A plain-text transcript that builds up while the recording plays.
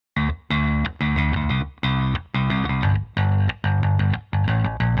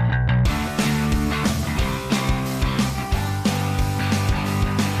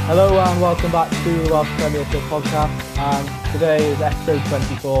Hello and welcome back to the Welsh Premiership podcast, and today is episode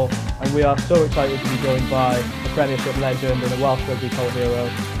 24 and we are so excited to be joined by a Premiership legend and a Welsh rugby cult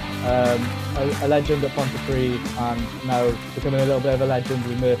hero, a legend at Pontypridd and now becoming a little bit of a legend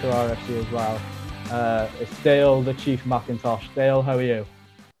with Merthyr RFC as well. It's Dale, the Chief McIntosh. Dale, how are you?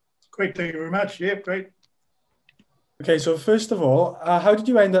 Great, thank you very much. Yeah, great. Okay, so first of all, how did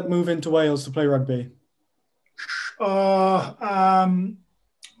you end up moving to Wales to play rugby?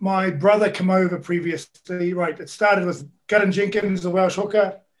 My brother came over previously. Right, it started with Gavin Jenkins, the Welsh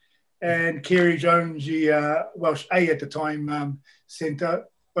hooker, and Kerry Jones, the Welsh A at the time, centre.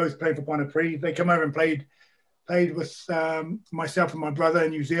 Both played for Pontypridd. They came over and played with myself and my brother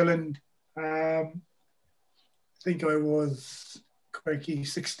in New Zealand. I think I was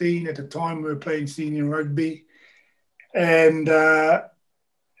 16 at the time. We were playing senior rugby, and yeah,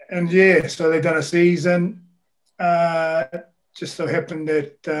 so they'd done a season. Just so happened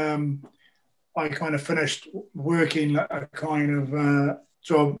that I kind of finished working a kind of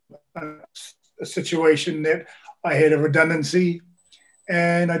job, a situation that I had a redundancy,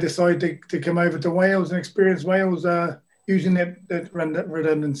 and I decided to come over to Wales and experience Wales using that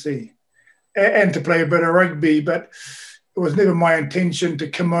redundancy and to play a bit of rugby. But it was never my intention to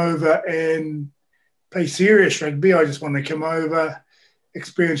come over and play serious rugby. I just wanted to come over,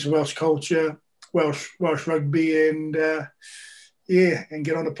 experience Welsh culture, Welsh rugby, and and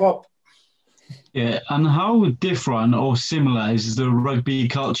get on the pop. Yeah, and how different or similar is the rugby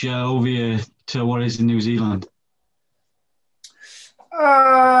culture over here to what is in New Zealand?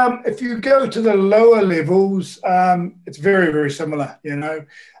 If you go to the lower levels, it's very, very similar. You know,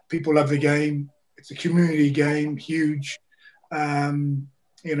 people love the game. It's a community game, huge.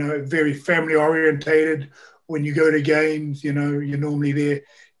 Very family orientated. When you go to games, you know, you're normally there.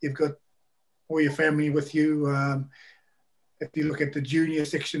 You've got all your family with you. If you look at the junior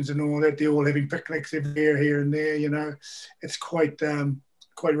sections and all that, they're all having picnics every year, here and there. You know, it's quite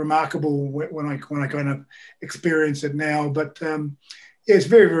remarkable when I kind of experience it now. But it's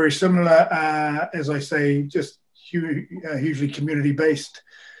very, very similar. As I say, just hugely community based.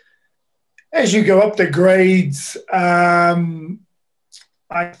 As you go up the grades, I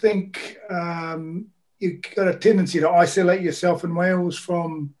think you've got a tendency to isolate yourself in Wales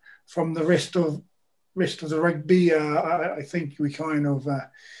from the rest of the rugby. I think we kind of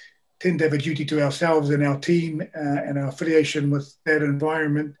tend to have a duty to ourselves and our team and our affiliation with that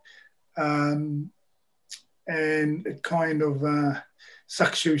environment, and it kind of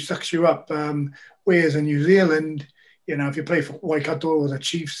sucks you up. Whereas in New Zealand, you know, if you play for Waikato or the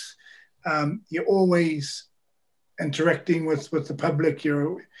Chiefs, you're always interacting with the public.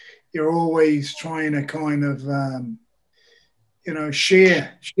 You're always trying to kind of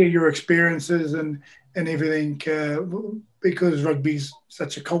share your experiences and everything, because rugby's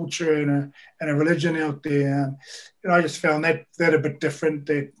such a culture and a religion out there. I just found that a bit different,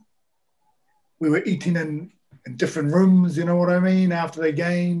 that we were eating in different rooms, you know what I mean, after the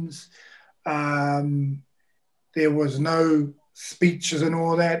games. There was no speeches and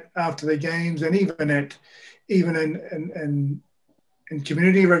all that after the games, and even in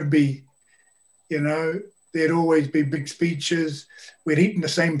community rugby, you know, there'd always be big speeches. We'd eat in the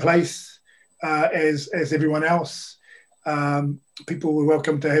same place as everyone else. People were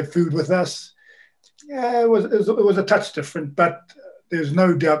welcome to have food with us. Yeah, it was a touch different, but there's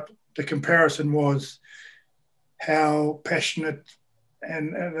no doubt the comparison was how passionate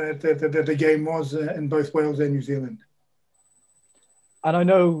and the game was in both Wales and New Zealand. And I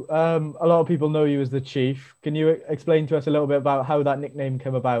know a lot of people know you as the Chief. Can you explain to us a little bit about how that nickname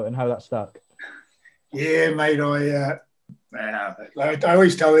came about and how that stuck? Yeah, mate. I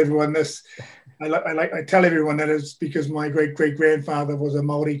always tell everyone this. I tell everyone that it's because my great-great-grandfather was a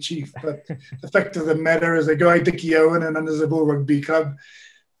Māori chief. But the fact of the matter is, a guy, Dickie Owen, and Undersable Rugby Club,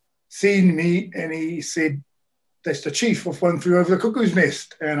 seen me and he said, "That's the chief of One Flew Over the Cuckoo's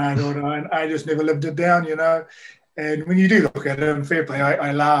Nest." And I thought, I just never lived it down, you know. And when you do look at it, in fair play,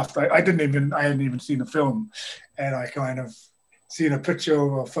 I laughed. I hadn't even seen the film, and I kind of seen a picture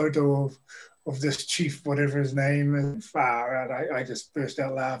or a photo of this chief, whatever his name is, far out. I just burst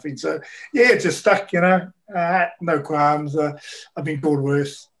out laughing. So yeah, it just stuck, you know. No qualms. I've been called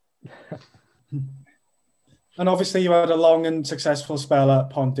worse. And obviously, you had a long and successful spell at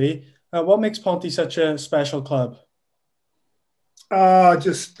Ponty. What makes Ponty such a special club? Again,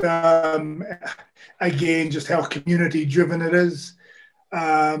 just how community driven it is.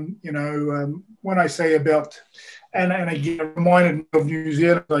 When I say about, and again, reminded of New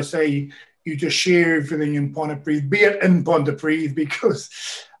Zealand, I say you just share everything in Pontypridd, be it in Pontypridd, because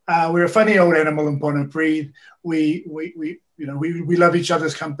We're a funny old animal in Pontypridd. We love each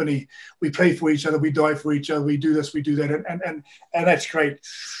other's company. We play for each other. We die for each other. We do this, we do that, and that's great.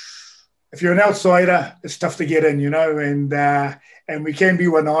 If you're an outsider, it's tough to get in, and we can be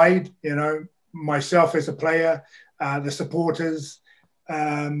one-eyed, myself as a player, the supporters,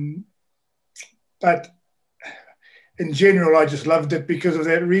 but in general, I just loved it because of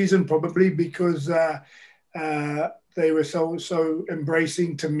that reason, probably because they were so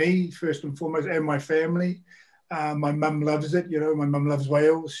embracing to me, first and foremost, and my family. My mum loves it. My mum loves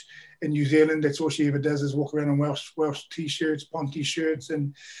Wales. In New Zealand, that's all she ever does is walk around in Welsh T-shirts, Ponty shirts,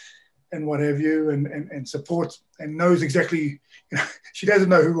 and what have you, and support, and knows exactly. She doesn't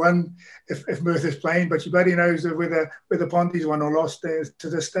know who won if Merthyr's playing, but she bloody knows whether Ponty's won or lost there to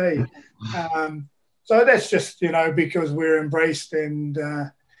this day. So that's just because we're embraced and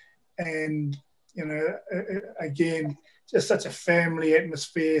again, just such a family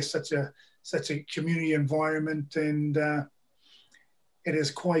atmosphere, such a community environment, and it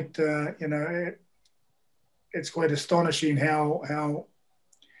is quite it's quite astonishing how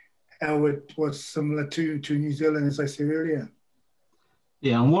it was similar to New Zealand, as I said earlier.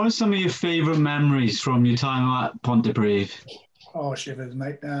 Yeah, and what are some of your favourite memories from your time at Pontypridd? Oh, shivers,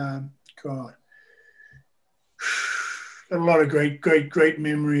 mate. God. A lot of great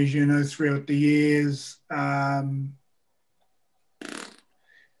memories, throughout the years. I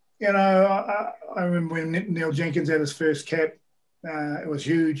remember when Neil Jenkins had his first cap. It was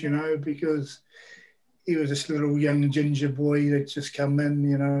huge, because he was this little young ginger boy that just come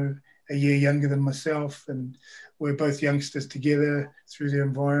in, a year younger than myself, and we're both youngsters together through the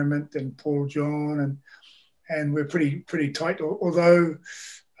environment, and Paul John, and we're pretty tight. Although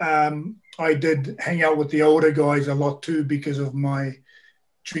I did hang out with the older guys a lot too because of my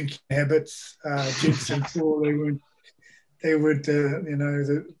drinking habits. Jinx and Paul, they would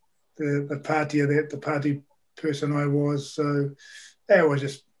the partier, the party person I was. So that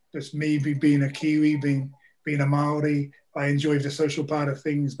was just me being a Kiwi, being a Maori. I enjoyed the social part of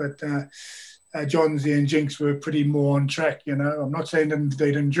things, but Johnsy and Jinx were pretty more on track. I'm not saying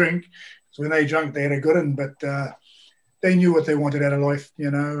they didn't drink. So when they drank, they had a good one, but they knew what they wanted out of life,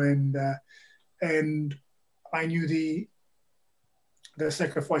 and I knew the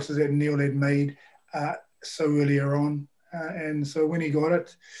sacrifices that Neil had made so earlier on, and so when he got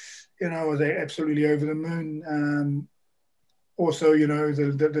it, I was absolutely over the moon. Also,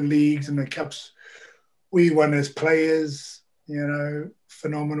 the leagues and the cups we won as players,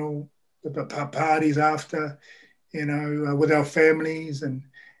 phenomenal. The parties after, with our families, and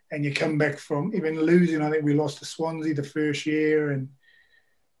you come back from even losing. I think we lost to Swansea the first year, and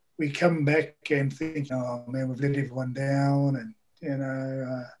we come back and think, oh man, we've let everyone down,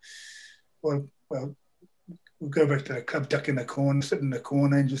 and we'll go back to the club, duck in the corner, sit in the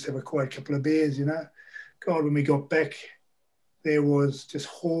corner, and just have a quiet couple of beers. God, when we got back, there was just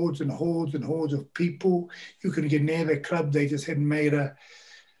hordes and hordes and hordes of people. You couldn't get near the club. They just hadn't made a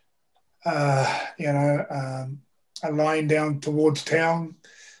line down towards town.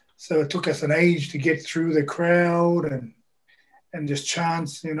 So it took us an age to get through the crowd and just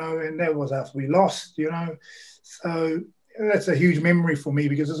chance, and that was after we lost, So that's a huge memory for me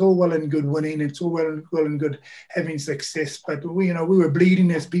because it's all well and good winning. It's all well and good having success. But we were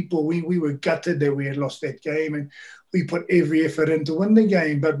bleeding as people. We were gutted that we had lost that game, and we put every effort in to win the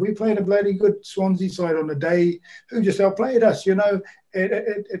game. But we played a bloody good Swansea side on the day who just outplayed us, at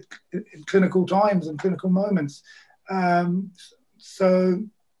clinical times and clinical moments. So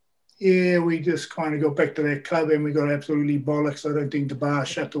yeah, we just kind of got back to that club and we got absolutely bollocks. I don't think the bar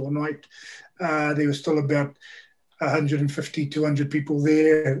shut all night. There was still about 150, 200 people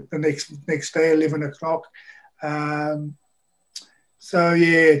there the next day, 11 o'clock. So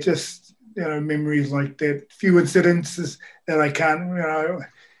yeah, just memories like that. Few incidences that I can't,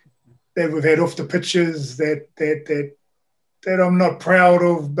 that we've had off the pitches that I'm not proud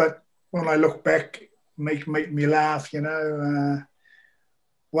of, but when I look back, make me laugh.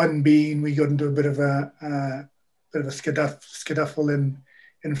 One being we got into a bit of a scuffle in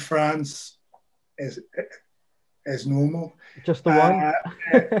France as normal. Just the one.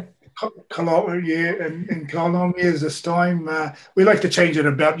 In Colombia this time. We like to change it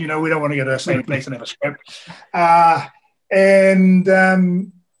about. We don't want to go to the same place and have a scrap.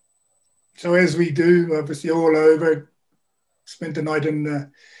 So as we do, obviously all over, spent the night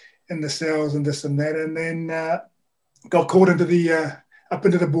in the cells and this and that, and then got caught into up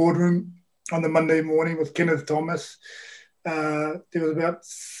into the boardroom on the Monday morning with Kenneth Thomas. There was about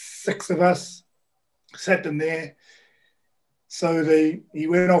 6 of us sat in there. So he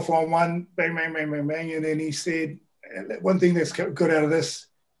went off on one, bang, bang, bang, bang, bang, and then he said, one thing that's good out of this,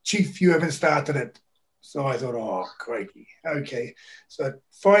 Chief, you haven't started it. So I thought, oh, crikey. Okay. So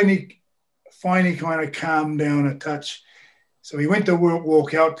finally kind of calmed down a touch. So he went to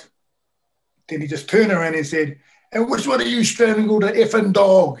walk out. Then he just turned around and said, and which one of you strangled an effing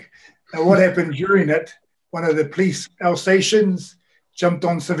dog? Now, what happened during it, one of the police Alsatians jumped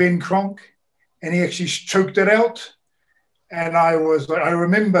on Sven Kronk and he actually choked it out. And I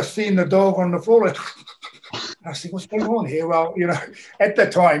remember seeing the dog on the floor. And I said, what's going on here? Well, at the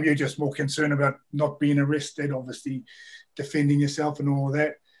time, you're just more concerned about not being arrested, obviously defending yourself and all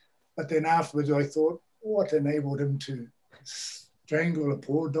that. But then afterwards, I thought, what enabled him to strangle a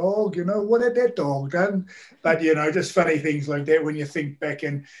poor dog? What had that dog done? But, just funny things like that when you think back.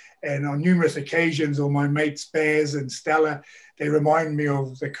 And on numerous occasions, all my mates, Baz and Stella, they remind me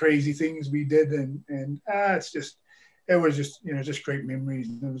of the crazy things we did. And it was just great memories.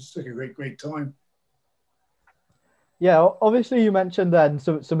 It was like a great time. Yeah, obviously you mentioned then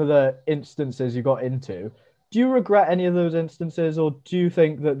some of the instances you got into. Do you regret any of those instances, or do you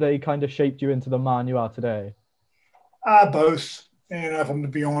think that they kind of shaped you into the man you are today? Both. If I'm to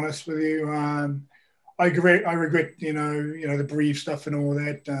be honest with you, I regret the brief stuff and all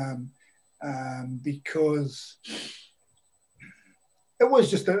that, because it was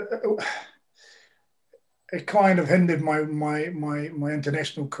just it kind of hindered my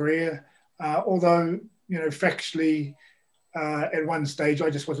international career. Although factually, at one stage I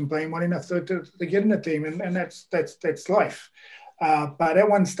just wasn't playing well enough to get in the team, and that's life. But at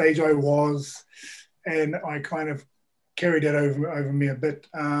one stage I was, and I kind of carried it over me a bit.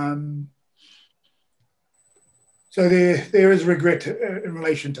 So there is regret in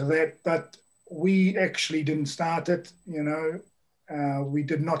relation to that, but we actually didn't start it. We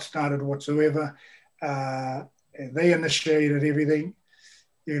did not start it whatsoever. They initiated everything,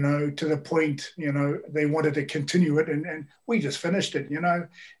 to the point, they wanted to continue it, and we just finished it,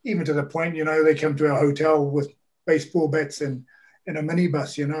 even to the point, they come to our hotel with baseball bats and in a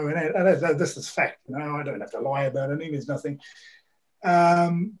minibus, and this is fact, I don't have to lie about anything, there's nothing.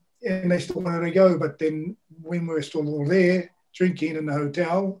 And they still wanted to go, but then when we were still all there drinking in the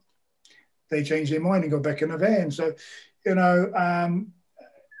hotel, they changed their mind and got back in the van. So, it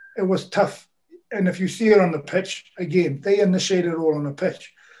was tough. And if you see it on the pitch, again, they initiated it all on the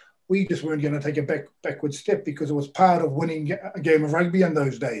pitch. We just weren't going to take a backward step because it was part of winning a game of rugby in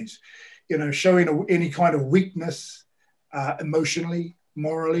those days. Showing any kind of weakness, emotionally,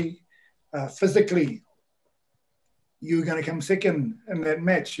 morally, physically, you're going to come second in that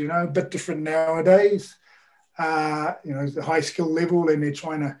match. A bit different nowadays. The high skill level, and they're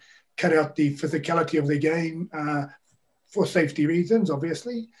trying to cut out the physicality of the game for safety reasons,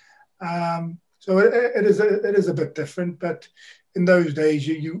 obviously. So it is a bit different, but in those days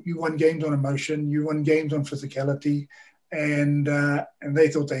you won games on emotion, you won games on physicality, and they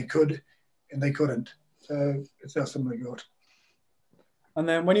thought they could, and they couldn't. So it's how something got. And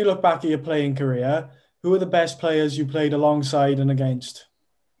then when you look back at your playing career, who are the best players you played alongside and against?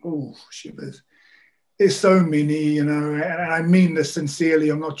 Oh, shivers. There's so many, and I mean this sincerely.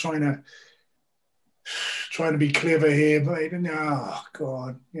 I'm not trying to be clever here, but oh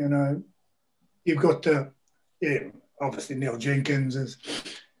God, you've got obviously Neil Jenkins is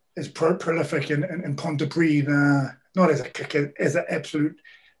prolific in Pontypridd, not as a kicker, as an absolute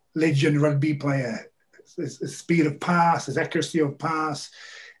legend rugby player. His speed of pass, his accuracy of pass,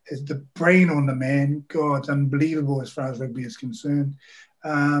 the brain on the man, God, it's unbelievable as far as rugby is concerned.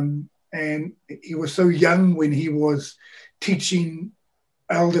 And he was so young when he was teaching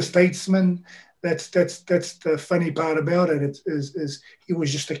elder statesmen. That's the funny part about it. Is he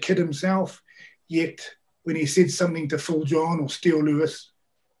was just a kid himself, yet when he said something to Phil John or Steele Lewis,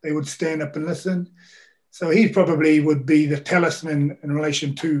 they would stand up and listen. So he probably would be the talisman in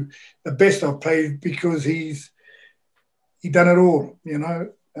relation to the best I've played, because he done it all. He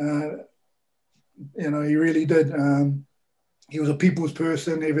really did. He was a people's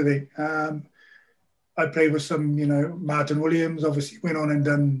person, everything. I played with some, Martin Williams, obviously went on and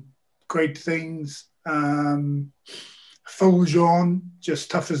done great things. Phil John,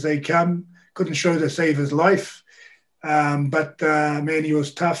 just tough as they come. Couldn't show to save his life. But man, he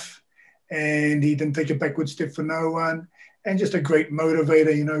was tough, and he didn't take a backward step for no one. And just a great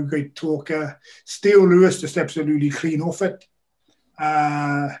motivator, great talker. Steele Lewis, just absolutely clean off it.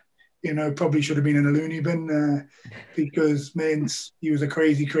 Probably should have been in a loony bin because, man, he was a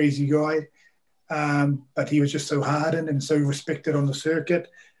crazy, crazy guy. But he was just so hardened and so respected on the circuit.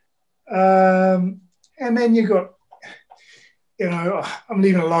 And then you got, I'm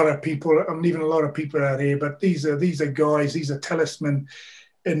leaving a lot of people out here, but these are guys, these are talisman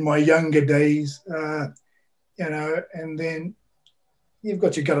in my younger days, and then you've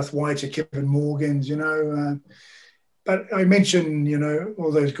got your Gareth Whites, your Kevin Morgans, but I mentioned,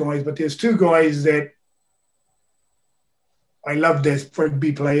 all those guys, but there's two guys that I loved as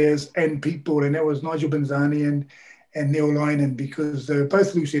rugby players and people, and that was Nigel Benzani and Neil Lynon, because they were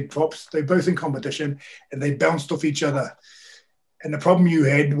both loose head props. They're both in competition and they bounced off each other. And the problem you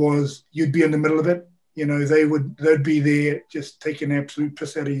had was you'd be in the middle of it. They'd be there just taking absolute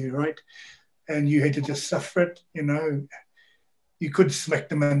piss out of you, right? And you had to just suffer it, You could smack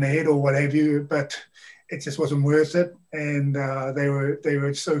them in the head or what have you, but it just wasn't worth it. And they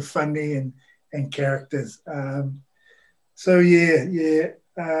were so funny and characters. In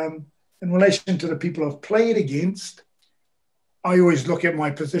relation to the people I've played against, I always look at my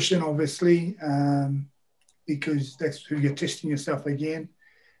position, obviously, because that's who you're testing yourself against.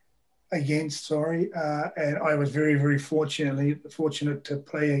 And I was very, very fortunate to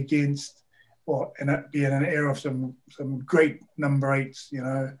play against, and be in an era of some great number eights,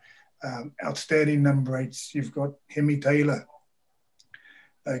 outstanding number eights. You've got Hemi Taylor,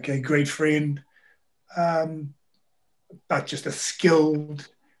 okay, great friend, but just a skilled,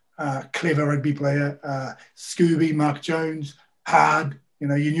 clever rugby player. Scooby, Mark Jones, hard. You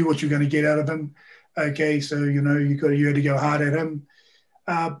knew what you were going to get out of him. Okay, so you had to go hard at him.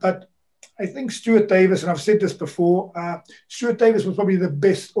 But I think Stuart Davis, and I've said this before, Stuart Davis was probably the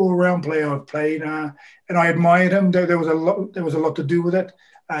best all-round player I've played, and I admired him. There was a lot to do with it.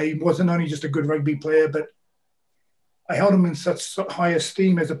 He wasn't only just a good rugby player, but I held him in such high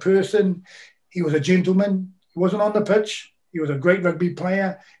esteem as a person. He was a gentleman. He wasn't on the pitch. He was a great rugby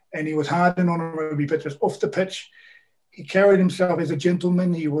player, and he was hard on a rugby pitch. Just off the pitch, he carried himself as a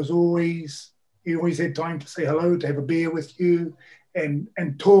gentleman. He always had time to say hello, to have a beer with you, and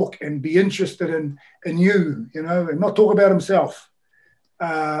talk and be interested in you, and not talk about himself,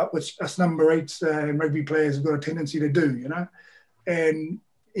 which us number eights and rugby players have got a tendency to do, And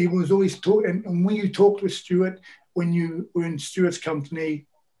he was always talking. And when you talked with Stuart, when you were in Stuart's company,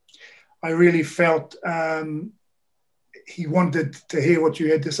 I really felt he wanted to hear what you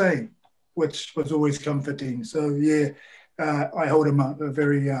had to say, which was always comforting. So I hold him up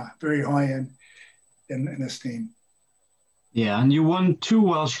very, very high in esteem. Yeah, and you won 2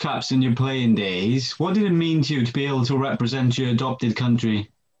 Welsh caps in your playing days. What did it mean to you to be able to represent your adopted country?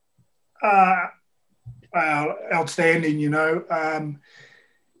 Outstanding,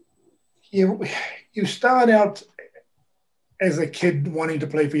 You start out as a kid wanting to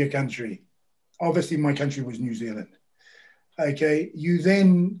play for your country. Obviously, my country was New Zealand. Okay, you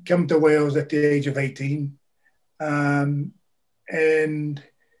then come to Wales at the age of 18. And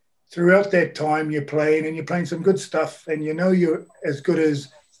throughout that time, you're playing some good stuff, and you're as good as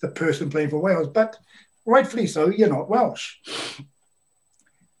the person playing for Wales, but rightfully so, you're not Welsh.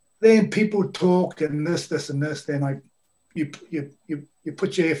 Then people talk and this and this. Then you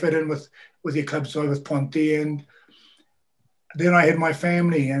put your effort in with your club. So I was Pontypridd, and then I had my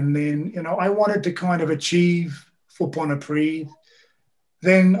family, and then I wanted to kind of achieve for Pontypridd.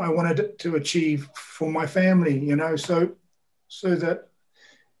 Then I wanted to achieve for my family, so that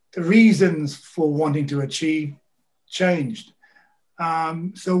the reasons for wanting to achieve changed.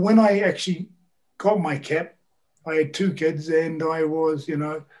 So when I actually got my cap, I had 2 kids, and I was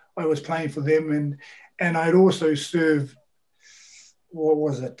playing for them, and I'd also served,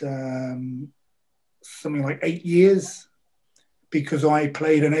 something like 8 years, because I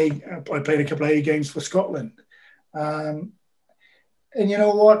played a couple of A games for Scotland. And you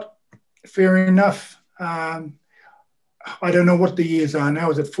know what? Fair enough. I don't know what the years are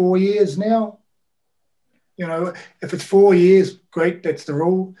now. Is it 4 years now? If it's 4 years, great, that's the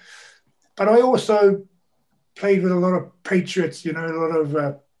rule. But I also played with a lot of patriots, a lot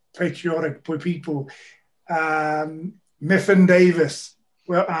of patriotic people. Miffin Davis,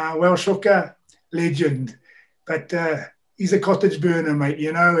 Welsh hooker, legend. But he's a cottage burner, mate,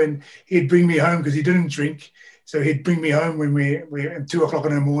 and he'd bring me home because he didn't drink. So he'd bring me home when we at 2 o'clock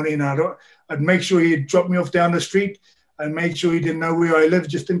in the morning. I'd make sure he'd drop me off down the street and made sure he didn't know where I lived,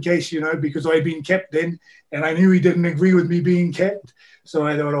 just in case, because I'd been kept then, and I knew he didn't agree with me being kept. So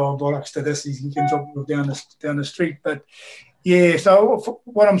I thought, bollocks to this, he can drop me down the street. But yeah, so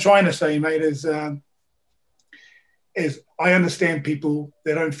what I'm trying to say, mate, is I understand people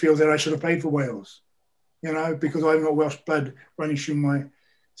that don't feel that I should have played for Wales, because I've got Welsh blood running through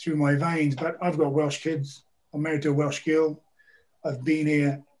my veins. But I've got Welsh kids. I'm married to a Welsh girl. I've been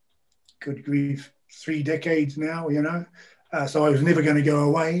here, good grief, 3 decades now, so I was never going to go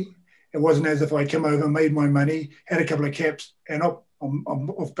away. It wasn't as if I come over, made my money, had a couple of caps, and I'm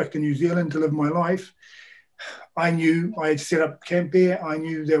off back to New Zealand to live my life. I knew I had set up camp here. I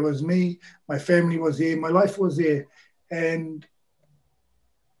knew there was me. My family was there. My life was there. And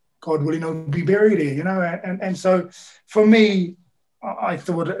God willing, I'll be buried here, you know. And so for me, I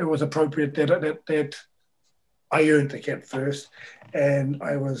thought it was appropriate that I earned the cap first, and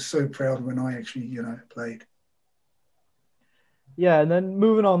I was so proud when I actually, you know, played. Yeah, and then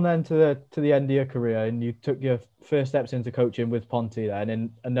moving on then to the end of your career, and you took your first steps into coaching with Ponty then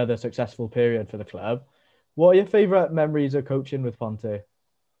in another successful period for the club. What are your favourite memories of coaching with Ponty?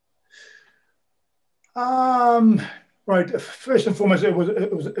 Right. First and foremost, it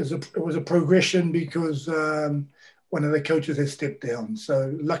was a progression because one of the coaches had stepped down.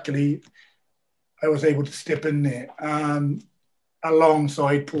 So luckily, I was able to step in there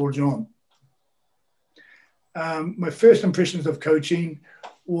alongside Paul John. My first impressions of coaching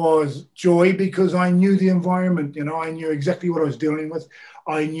was joy because I knew the environment. You know, I knew exactly what I was dealing with.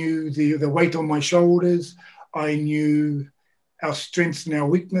 I knew the weight on my shoulders. I knew our strengths and our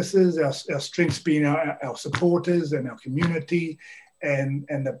weaknesses. Our strengths being our supporters and our community, and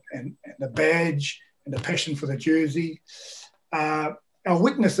the badge and the passion for the jersey. Our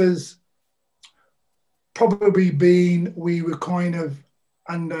weaknesses probably being we were kind of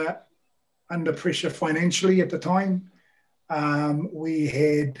under pressure financially at the time. We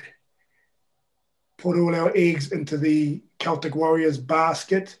had put all our eggs into the Celtic Warriors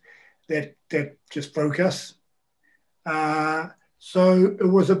basket that just broke us. So it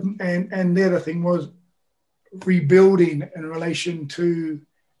was and the other thing was rebuilding in relation to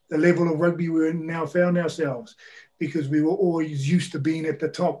the level of rugby we now found ourselves, because we were always used to being at the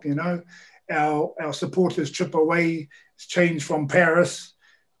top. You know, our supporters trip away changed from Paris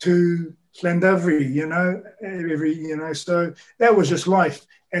to Llandudno, you know, so that was just life,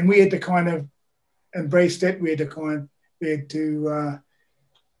 and we had to kind of embrace that. We had to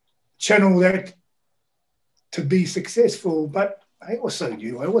channel that to be successful. But I also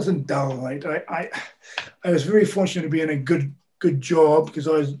knew I wasn't dull. Right? I was very fortunate to be in a good job because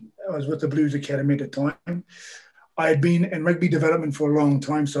I was with the Blues Academy at the time. I had been in rugby development for a long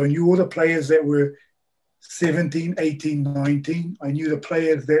time, so I knew all the players that were 17, 18, 19. I knew the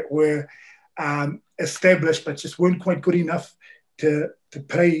players that were established but just weren't quite good enough to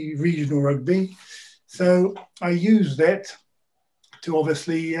play regional rugby. So I used that to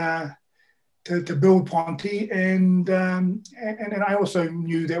obviously to build Ponty, and I also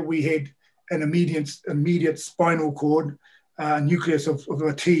knew that we had an immediate spinal cord nucleus of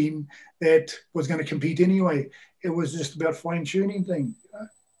a team that was going to compete anyway. It was just about fine-tuning things. You know?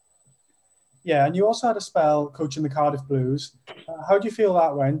 Yeah, and you also had a spell coaching the Cardiff Blues. How do you feel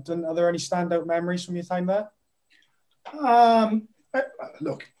that went? And are there any standout memories from your time there?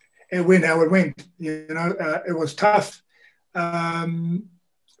 Look, it went how it went. You know, it was tough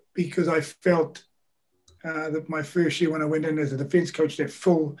because I felt that my first year when I went in as a defence coach, that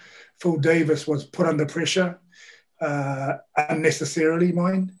Phil Davis was put under pressure, unnecessarily,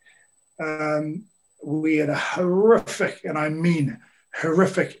 mind. We had a horrific, and I mean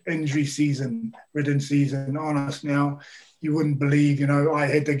horrific, ridden season. Honest, now you wouldn't believe. You know, I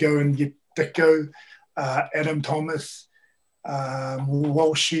had to go and get Dicko, Adam Thomas,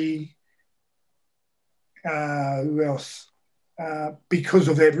 Walshy, who else? Because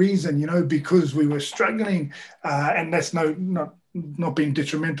of that reason, you know, because we were struggling, and that's not being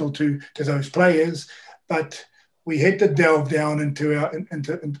detrimental to those players, but we had to delve down into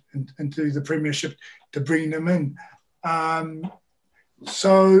the Premiership to bring them in.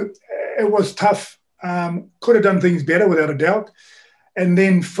 So it was tough. Could have done things better without a doubt. And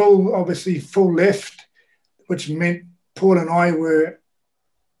then Phil left, which meant Paul and I were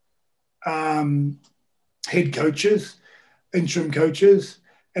head coaches, interim coaches,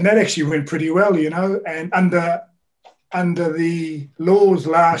 and that actually went pretty well, you know. And under the laws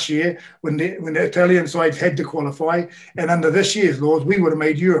last year, when the Italian side had to qualify, and under this year's laws, we would have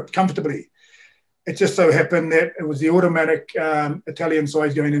made Europe comfortably. It just so happened that it was the automatic Italian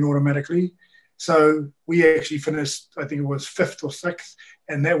side going in automatically. So we actually finished, I think it was 5th or 6th,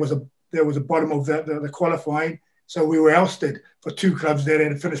 and that was a bottom of the qualifying. So we were ousted for 2 clubs that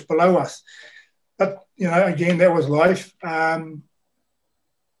had finished below us. But, you know, again, that was life.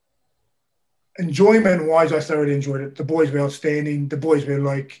 Enjoyment-wise, I thoroughly enjoyed it. The boys were outstanding. The boys were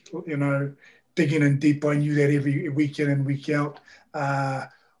like, you know, digging in deep. I knew that every week in and week out.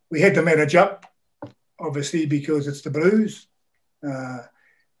 We had to manage up, obviously, because it's the Blues.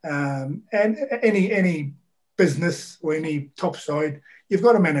 And any business or any top side, you've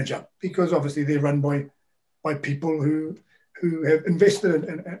got to manage up because obviously they're run by people who have invested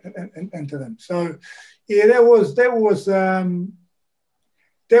into them. So yeah, that was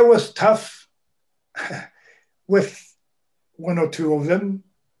tough with 1 or 2 of them,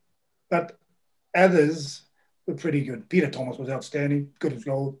 but others were pretty good. Peter Thomas was outstanding, good as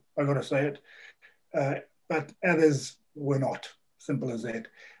gold. I got to say it. But others were not. Simple as that.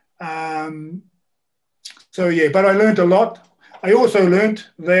 So, yeah, but I learned a lot. I also learned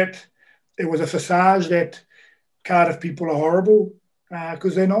that it was a facade, that Cardiff people are horrible,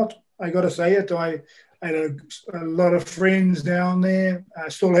 because they're not. I got to say it. I had a lot of friends down there. I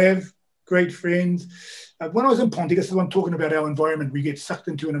still have great friends. When I was in Ponty, this is what I'm talking about, our environment. We get sucked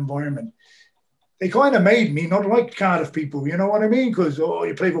into an environment. They kind of made me not like Cardiff people, you know what I mean? Because,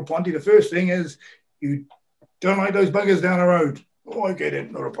 you play for Ponty, the first thing is you don't like those buggers down the road. Oh, I get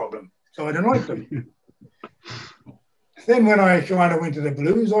it, not a problem. So I didn't like them. Then when I kind of went to the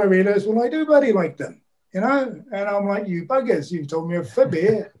Blues, I realised, well, I do bloody like them, you know? And I'm like, you buggers, you've told me a fib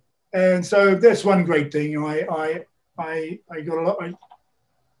here. And so that's one great thing. I got a lot.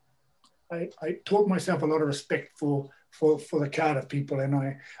 I taught myself a lot of respect for the Cardiff people, and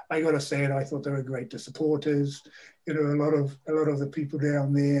I got to say it. I thought they were great. The supporters, you know, a lot of the people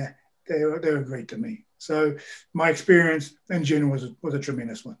down there, they were great to me. So my experience in general was a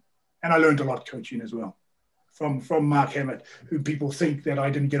tremendous one, and I learned a lot coaching as well from Mark Hammett, who people think that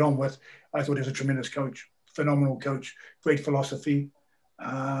I didn't get on with. I thought he was a tremendous coach, phenomenal coach, great philosophy.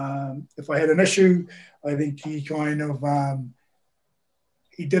 If I had an issue, I think he kind of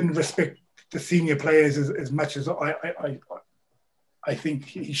he didn't respect the senior players as much as I think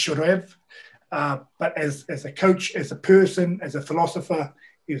he should have. But as a coach, as a person, as a philosopher,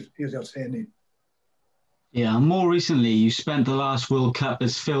 he was outstanding. Yeah, and more recently, you spent the last World Cup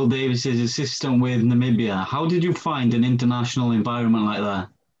as Phil Davis's assistant with Namibia. How did you find an international environment like that?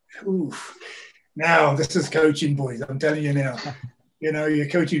 Oof. Now, this is coaching, boys. I'm telling you now. You know, you're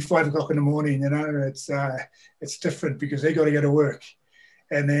coaching 5 o'clock in the morning. You know, it's different because they got to go to work,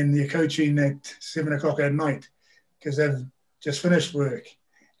 and then you're coaching at 7 o'clock at night because they've just finished work,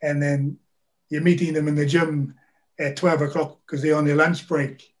 and then you're meeting them in the gym at 12 o'clock because they're on their lunch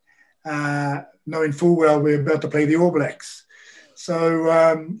break, knowing full well we're about to play the All Blacks. So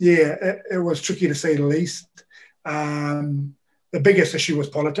it was tricky to say the least. The biggest issue was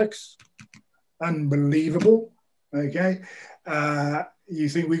politics. Unbelievable. Okay. You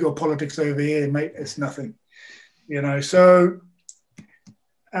think we got politics over here, mate? It's nothing, you know. So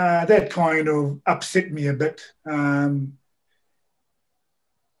that kind of upset me a bit.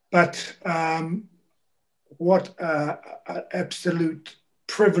 But what an absolute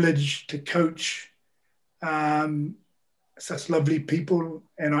privilege to coach such lovely people,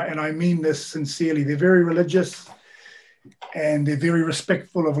 and I mean this sincerely. They're very religious, and they're very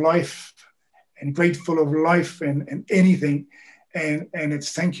respectful of life, and grateful of life and anything. And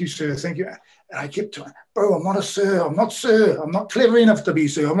it's thank you, sir, thank you. And I kept telling, bro, I'm not a sir. I'm not sir. I'm not clever enough to be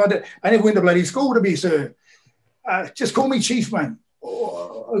sir. I never went to bloody school to be sir. Just call me chief, man.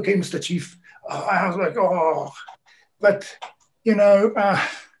 Oh, okay, Mr. Chief. I was like, oh. But, you know,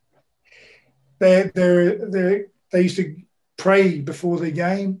 they used to pray before the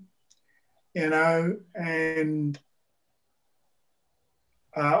game, you know, and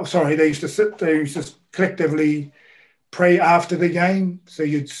they used to collectively pray after the game. So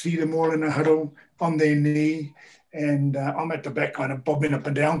you'd see them all in a huddle on their knee. And I'm at the back kind of bobbing up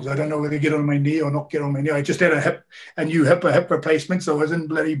and down because I don't know whether to get on my knee or not get on my knee. I just had a new hip replacement, so I was in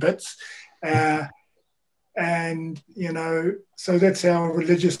bloody bits. And, you know, so that's how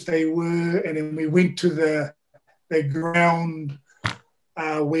religious they were. And then we went to the ground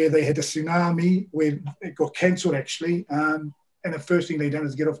where they had a tsunami, where it got cancelled actually. And the first thing they done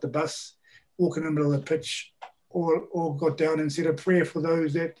is get off the bus, walk in the middle of the pitch, or got down and said a prayer for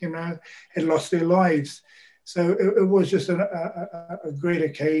those that, you know, had lost their lives. So it was just a great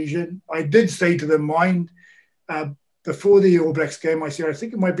occasion. I did say to them, before the All Blacks game, I said, I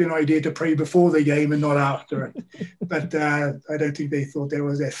think it might be an idea to pray before the game and not after it. But I don't think they thought that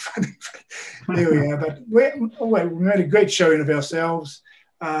was that funny. There we are. But we made a great showing of ourselves.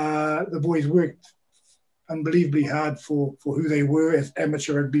 The boys worked unbelievably hard for who they were as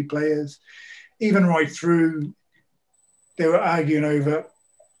amateur rugby players. Even right through, they were arguing over,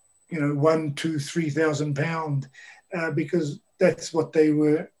 you know, £1,000, £2,000, £3,000 because that's what they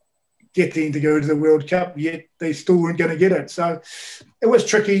were getting to go to the World Cup, yet they still weren't going to get it. So it was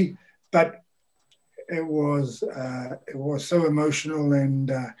tricky, but it was so emotional,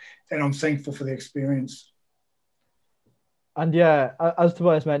 and I'm thankful for the experience. And yeah, as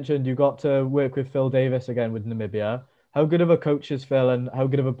Tobias mentioned, you got to work with Phil Davis again with Namibia. How good of a coach is Phil, and how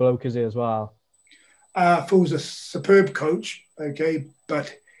good of a bloke is he as well? Phil's a superb coach, okay,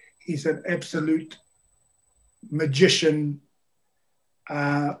 but he's an absolute magician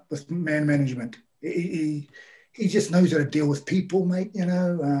with man management. He just knows how to deal with people, mate, you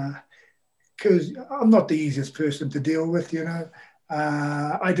know, because I'm not the easiest person to deal with, you know.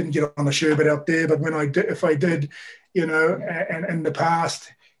 I didn't get on the sherbet out there, but when I did, if I did, and in the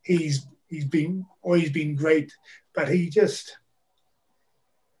past, he's always been great. But he just,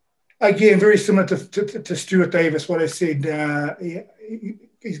 again, very similar to Stuart Davis, what I said.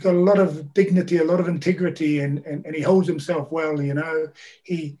 He's got a lot of dignity, a lot of integrity, and he holds himself well.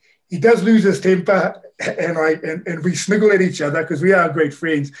 He does lose his temper, and we sniggle at each other because we are great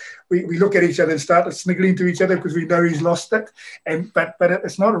friends. We look at each other and start sniggling to each other because we know he's lost it. But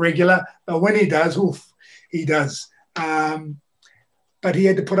it's not regular. But when he does, he does. But he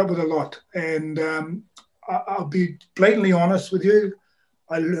had to put up with a lot. And I'll be blatantly honest with you.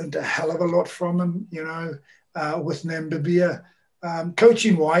 I learned a hell of a lot from him, with Namibia.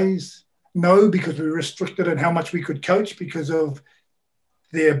 Coaching-wise, no, because we were restricted in how much we could coach because of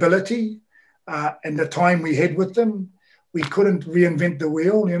their ability and the time we had with them. We couldn't reinvent the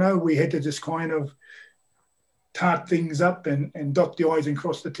wheel, We had to just kind of tart things up and dot the I's and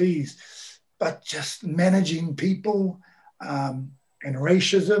cross the T's. But just managing people and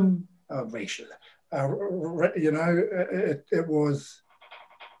racism, it was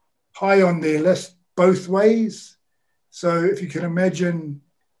high on their list both ways. So if you can imagine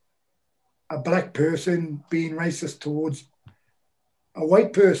a black person being racist towards a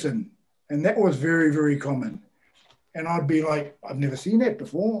white person, and that was very, very common. And I'd be like, I've never seen that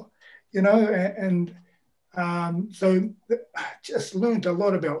before, and so I just learned a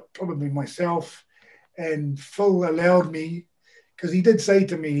lot about probably myself. And Phil allowed me, because he did say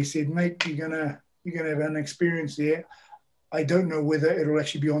to me, he said, mate, you're gonna have an experience there. I don't know whether it'll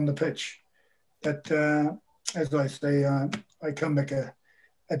actually be on the pitch, but as I say, I come back a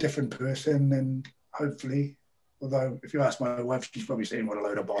different person, and hopefully, although if you ask my wife, she's probably saying what a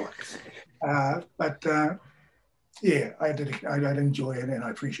load of bollocks. Yeah, I did enjoy it, and I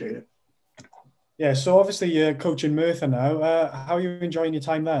appreciate it. Yeah, so obviously you're coaching Merthyr now. How are you enjoying your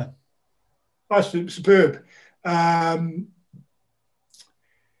time there? Oh, superb.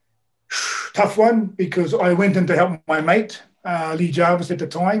 Tough one, because I went in to help my mate, Lee Jarvis at the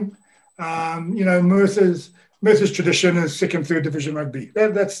time. Merthyr's tradition is second, third division rugby.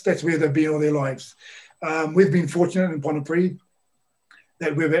 That's where they've been all their lives. We've been fortunate in Pontypridd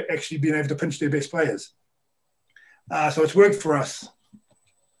that we've actually been able to pinch their best players. So it's worked for us.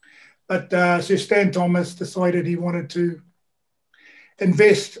 But Sir Stan Thomas decided he wanted to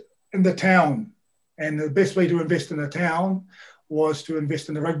invest in the town. And the best way to invest in the town was to invest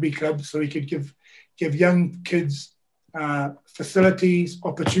in the rugby club, so he could give young kids facilities,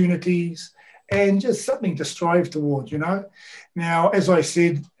 opportunities, and just something to strive towards, Now, as I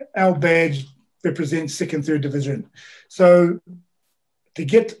said, our badge represents second, third division. So to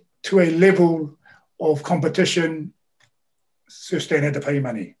get to a level of competition, Sir Stan had to pay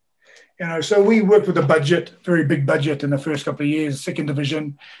money. So we worked with a budget, very big budget in the first couple of years, second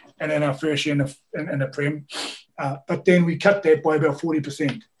division, and then our first year in the Prem. But then we cut that by about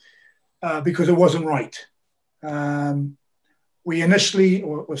 40% because it wasn't right. We initially,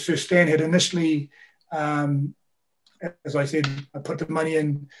 or Sir Stan had initially, as I said, I put the money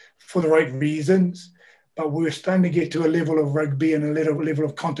in for the right reasons, but we were starting to get to a level of rugby and a level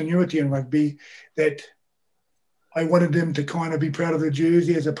of continuity in rugby that I wanted them to kind of be proud of the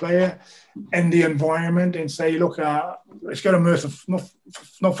jersey as a player and the environment, and say, look, let's go to Merthyr,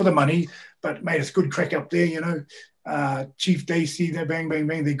 not for the money, but mate, it's good crack up there, Chief Dacey, they're bang, bang,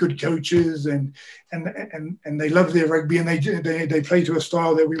 bang. They're good coaches, and they love their rugby, and they play to a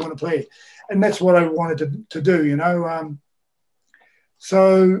style that we want to play, and that's what I wanted to do,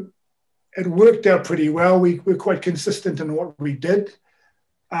 So it worked out pretty well. We're quite consistent in what we did.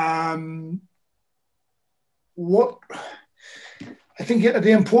 What I think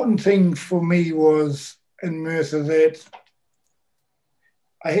the important thing for me was in Merthyr that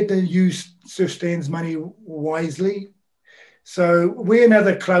I had to use Sir Stan's money wisely. So we in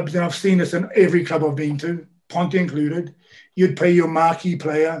other clubs, and I've seen this in every club I've been to, Ponty included, you'd pay your marquee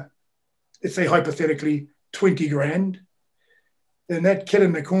player, let's say hypothetically, 20 grand. Then that kid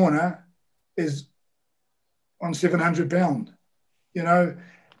in the corner is on £700,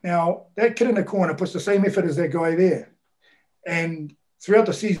 Now, that kid in the corner puts the same effort as that guy there. And throughout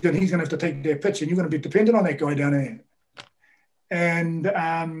the season, he's going to have to take their pitch, and you're going to be dependent on that guy down there.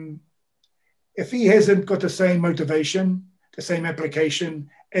 And if he hasn't got the same motivation, the same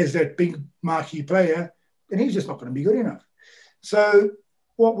application as that big marquee player, then he's just not going to be good enough. So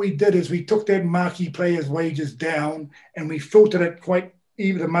what we did is we took that marquee player's wages down, and we filtered it quite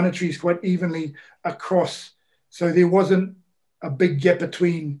even, the monetaries quite evenly across. So there wasn't a big gap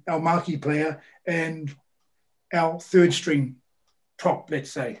between our marquee player and our third string prop,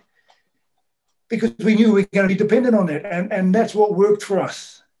 let's say. because we knew we were going to be dependent on it. And that's what worked for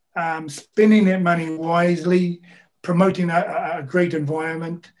us. Spending that money wisely, promoting a great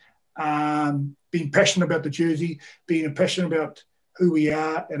environment, being passionate about the jersey, being passionate about who we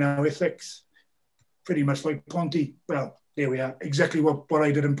are and our ethics, pretty much like Ponty. Well, there we are. Exactly what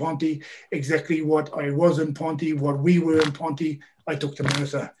I did in Ponty, exactly what I was in Ponty, what we were in Ponty, I took to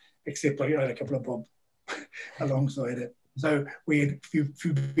Merthyr, except I had a couple of bob alongside it. So we had a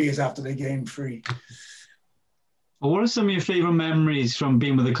few beers after the game free. Well, what are some of your favourite memories from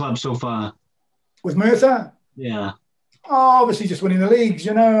being with the club so far? With Merthyr? Yeah. Oh, obviously just winning the leagues,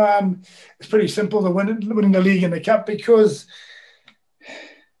 you know. It's pretty simple, winning the league and the cup, because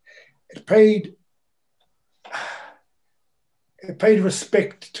it paid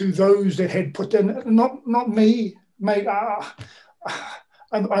respect to those that had put in, not me, mate. I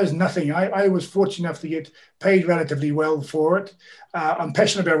was nothing. I was fortunate enough to get paid relatively well for it. I'm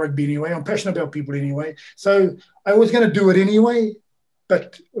passionate about rugby anyway. I'm passionate about people anyway. So I was going to do it anyway,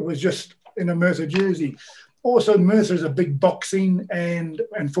 but it was just in a Merthyr jersey. Also, Merthyr is a big boxing and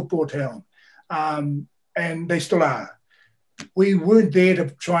football town, and they still are. We weren't there to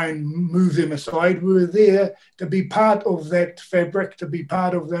try and move them aside. We were there to be part of that fabric, to be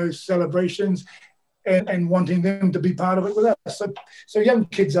part of those celebrations, and wanting them to be part of it with us. So young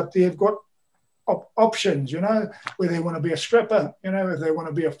kids up there have got options, you know, where they want to be a scrapper, you know, if they want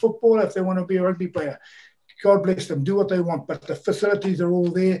to be a footballer, if they want to be a rugby player. God bless them, do what they want, but the facilities are all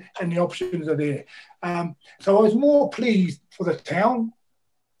there and the options are there. So I was more pleased for the town.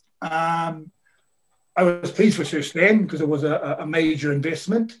 I was pleased for Sir Stan because it was a major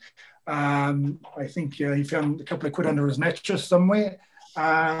investment. I think he found a couple of quid under his mattress somewhere.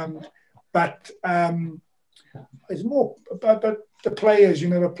 But it's more about the players, you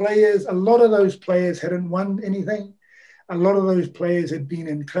know, a lot of those players hadn't won anything. A lot of those players had been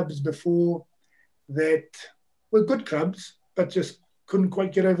in clubs before that were good clubs, but just couldn't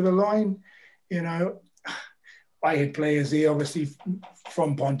quite get over the line. You know, I had players there, obviously,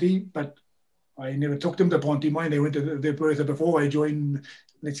 from Ponty, but I never took them to Ponty. Mine, they went to their Bertha before I joined.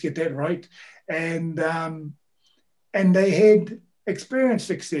 Let's get that right. And they had experienced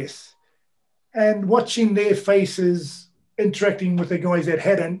success. And watching their faces interacting with the guys that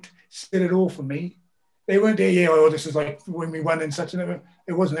hadn't said it all for me. They weren't there, this is like when we won in such an...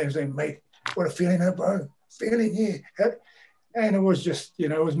 It wasn't that. It was like, mate, what a feeling, bro. Feeling, yeah. And it was just, you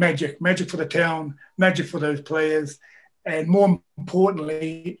know, it was magic. Magic for the town, magic for those players. And more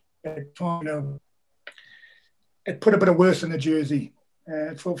importantly, it put a bit of worse in the jersey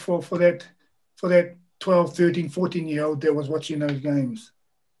for that 12, 13, 14-year-old that was watching those games.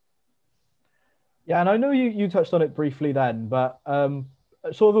 Yeah, and I know you touched on it briefly then, but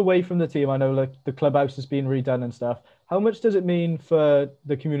sort of away from the team, I know like the clubhouse has been redone and stuff. How much does it mean for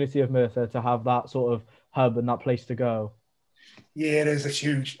the community of Merthyr to have that sort of hub and that place to go? Yeah, it is. It's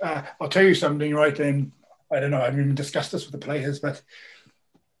huge. I'll tell you something, right? And I don't know, I haven't even discussed this with the players, but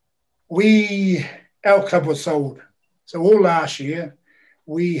our club was sold. So all last year,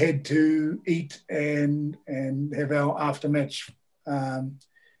 we had to eat and have our after-match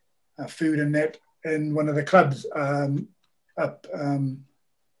food and that in one of the clubs up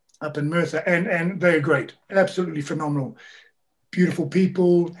in Merthyr, and they're great, absolutely phenomenal, beautiful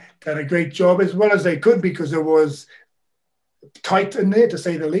people, done a great job as well as they could because it was tight in there to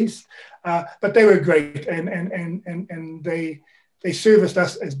say the least. But they were great, and they serviced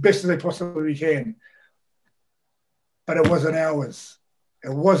us as best as they possibly can. But it wasn't ours.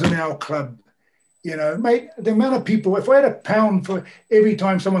 It wasn't our club. You know, mate, the amount of people, if I had a pound for every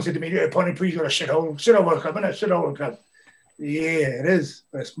time someone said to me, yeah, Pontypridd's got a shithole club, isn't it? Shithole club. Yeah, it is.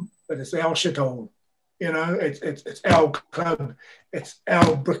 But it's our shithole. You know, it's our club. It's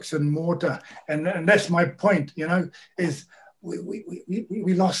our bricks and mortar. And that's my point, you know, is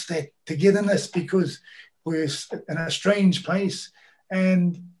we lost that togetherness because we're in a strange place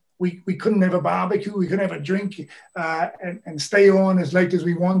and we couldn't have a barbecue, we couldn't have a drink and stay on as late as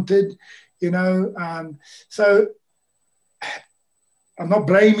we wanted. You know, so I'm not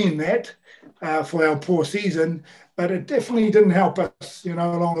blaming that for our poor season, but it definitely didn't help us, you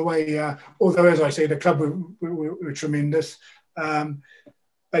know, along the way. Although, as I say, the club were tremendous.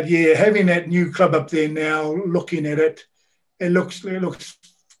 But yeah, having that new club up there now, looking at it, it looks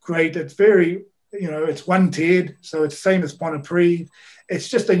great. It's very, you know, it's one-tiered, so it's the same as Pontypridd. It's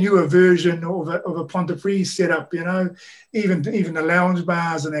just a newer version of a Pontypridd setup, you know, even the lounge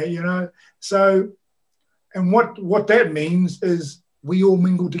bars and that, you know. So, and what that means is we all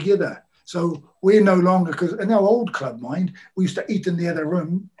mingle together. So we're no longer, because in our old club, mind, we used to eat in the other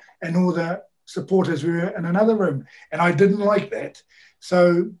room and all the supporters were in another room. And I didn't like that.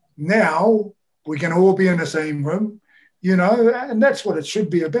 So now We can all be in the same room, you know, and that's what it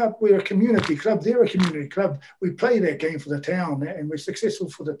should be about. We're a community club. They're a community club. We play that game for the town, and we're successful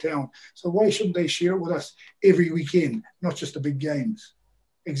for the town. So why shouldn't they share it with us every weekend, not just the big games?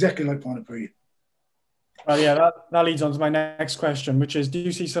 Exactly like Pontypridd. Well, yeah, that leads on to my next question, which is, do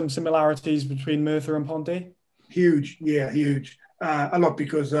you see some similarities between Merthyr and Ponty? Huge, yeah, huge. A lot,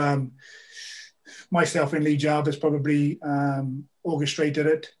 because myself and Lee Jarvis probably orchestrated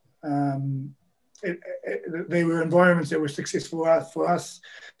it. They were environments that were successful for us,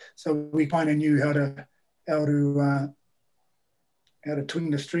 so we kind of knew how to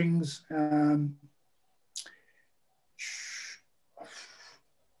twing the strings.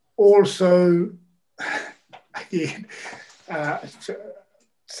 Also, again,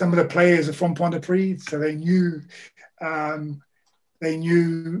 some of the players are from Pontypridd, so they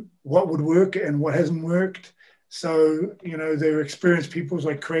knew what would work and what hasn't worked. So, you know, they were experienced people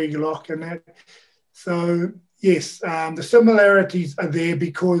like Craig Locke and that. So, yes, the similarities are there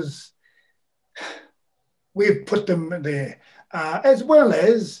because we've put them there, as well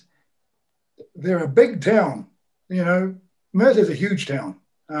as they're a big town. You know, Merthyr's a huge town,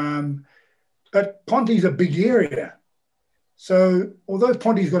 but Ponty's a big area. So, although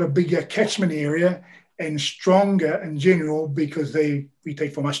Ponty's got a bigger catchment area and stronger in general, because we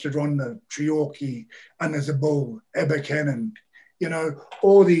take from Ystradron, Treorchy, Annazabul, Abercanon, you know,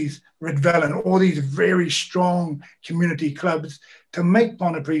 all these Redvellin, all these very strong community clubs to make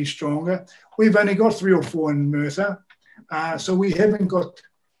Pontypridd stronger. We've only got 3 or 4 in Merthyr, so we haven't got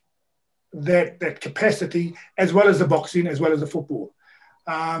that capacity, as well as the boxing, as well as the football.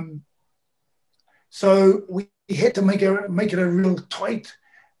 So we had to make it a real tight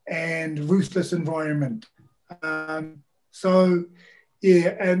and ruthless environment. So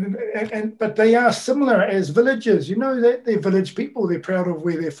yeah, but they are similar as villages. You know, that they're village people. They're proud of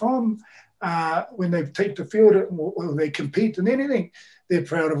where they're from. When they take the field or they compete in anything, they're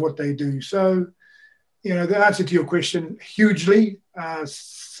proud of what they do. So, you know, the answer to your question, hugely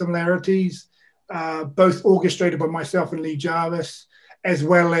similarities, both orchestrated by myself and Lee Jarvis, as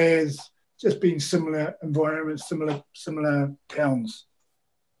well as just being similar environments, similar towns.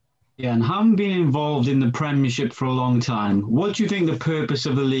 Yeah, and having been involved in the Premiership for a long time, what do you think the purpose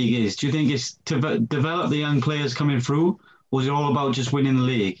of the league is? Do you think it's to develop the young players coming through, or is it all about just winning the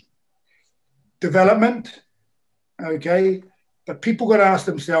league? Development, okay, but people got to ask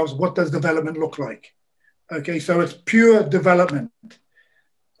themselves, what does development look like? Okay, so it's pure development,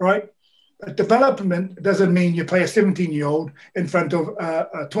 right? But development doesn't mean you play a 17-year-old in front of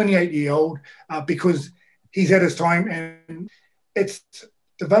a 28-year-old because he's had his time, and it's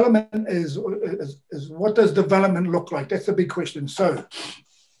development is what does development look like? That's a big question. So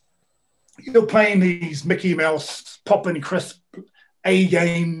you're playing these Mickey Mouse, Pop and Crisp A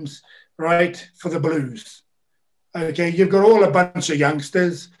games, right, for the Blues. Okay, you've got all a bunch of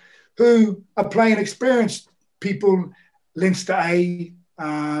youngsters who are playing experienced people, Leinster A.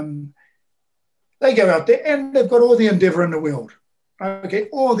 They go out there and they've got all the endeavour in the world. Okay,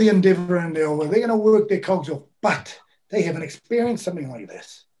 all the endeavour in the world. They're going to work their cogs off, but they haven't experienced something like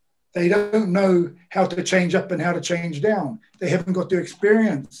this. They don't know how to change up and how to change down. They haven't got the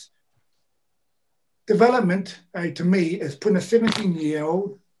experience. Development, to me, is putting a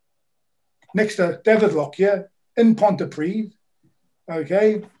 17-year-old next to David Lockyer in Pontypridd,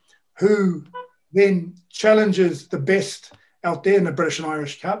 okay, who then challenges the best out there in the British and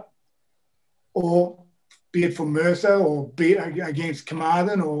Irish Cup, or be it for Merthyr or be it against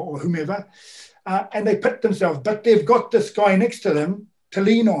Carmarthen or whomever, and they pit themselves. But they've got this guy next to them to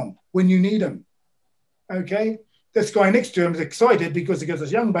lean on when you need him, okay? This guy next to him is excited because he got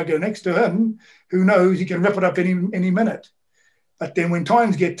this young bugger next to him who knows he can rip it up any minute. But then when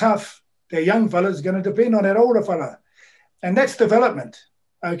times get tough, their young fella's going to depend on that older fella. And that's development,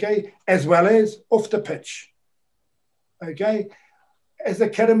 okay, as well as off the pitch, okay? As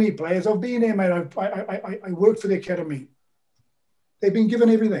academy players, I've been there, mate. I work for the academy. They've been given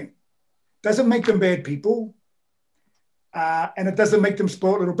everything. Doesn't make them bad people, and it doesn't make them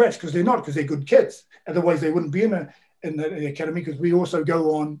spoiled little brats, because they're not, because they're good kids. Otherwise, they wouldn't be in the academy, because we also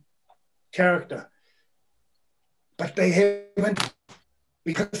go on character. But they haven't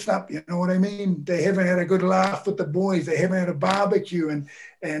been pissed up, you know what I mean? They haven't had a good laugh with the boys. They haven't had a barbecue and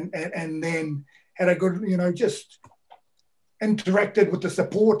then had a good, you know, just interacted with the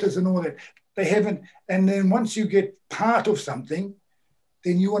supporters and all that. They haven't. And then once you get part of something,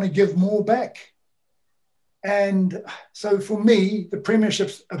 then you want to give more back. And so for me, the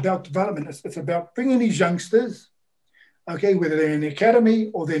Premiership's about development. It's about bringing these youngsters, okay, whether they're in the academy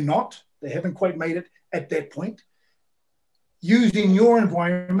or they're not, they haven't quite made it at that point, using your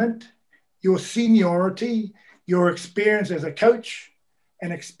environment, your seniority, your experience as a coach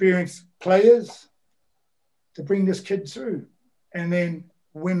and experienced players to bring this kid through. And then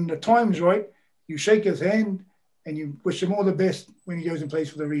when the time's right, you shake his hand and you wish him all the best when he goes and plays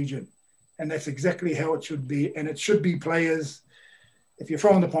for the region. And that's exactly how it should be. And it should be players. If you're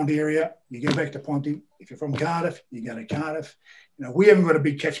from the Ponty area, you go back to Ponty. If you're from Cardiff, you go to Cardiff. You know, we haven't got a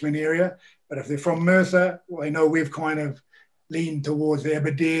big catchment area, but if they're from Merthyr, well, I know we've kind of leaned towards the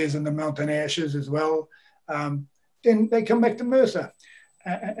Aberdares and the Mountain Ashes as well. Then they come back to Merthyr.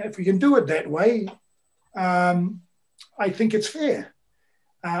 If we can do it that way, I think it's fair.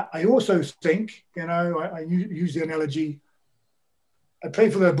 I also think, you know, I use the analogy, I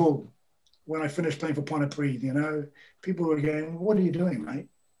played for the Bull when I finished playing for Pontypridd, you know. People were going, what are you doing, mate?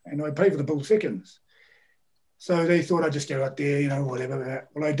 And I played for the Bull seconds. So they thought I'd just go out there, you know, whatever.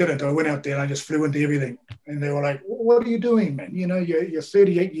 Well, I didn't. I went out there and I just flew into everything. And they were like, what are you doing, man? You know, you're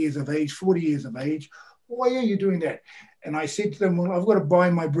 38 years of age, 40 years of age. Why are you doing that? And I said to them, well, I've got to buy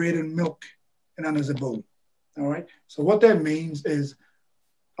my bread and milk and under the Bull. All right. So what that means is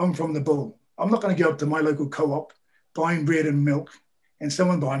I'm from the Bull. I'm not going to go up to my local co-op buying bread and milk and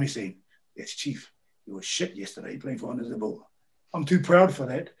someone behind me saying, yes, Chief, you were shit yesterday playing for under the Bull. I'm too proud for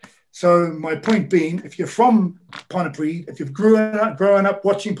that. So my point being, if you're from Pontypridd, if you've grown up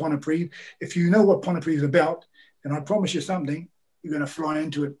watching Pontypridd, if you know what Pontypridd is about, then I promise you something, you're going to fly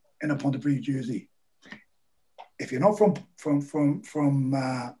into it in a Pontypridd jersey. If you're not from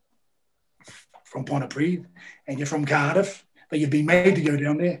Pontypridd and you're from Cardiff, but you've been made to go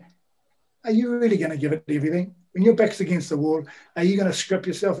down there, are you really going to give it everything? When your back's against the wall, are you going to scrap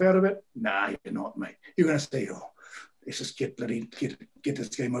yourself out of it? Nah, you're not, mate. You're going to say, oh, let's just get this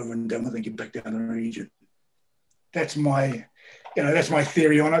game over and done with and get back down to the region. That's my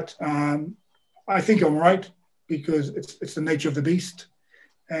theory on it. I think I'm right because it's the nature of the beast.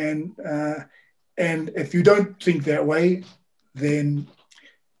 And if you don't think that way, then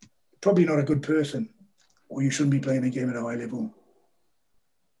probably not a good person, or you shouldn't be playing a game at a high level.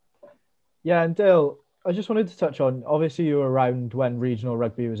 Yeah, and Dale, I just wanted to touch on, obviously you were around when regional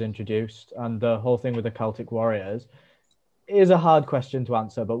rugby was introduced and the whole thing with the Celtic Warriors. It is a hard question to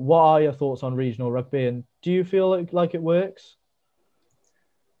answer, but what are your thoughts on regional rugby and do you feel like it works?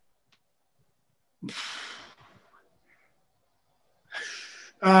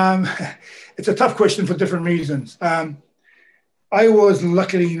 It's a tough question for different reasons. I was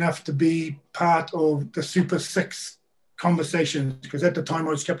lucky enough to be part of the Super Six conversations because at the time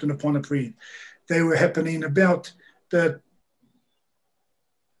I was captain of Pontypridd. They were happening about the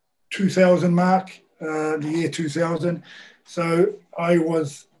 2000 mark, the year 2000. So I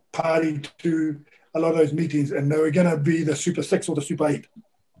was party to a lot of those meetings, and they were going to be the Super Six or the Super Eight,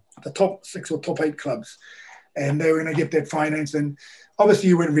 the top six or top eight clubs. And they were going to get that finance. And obviously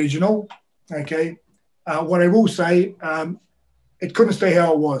you went regional, okay? What I will say, it couldn't stay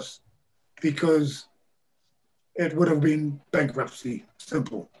how it was because it would have been bankruptcy,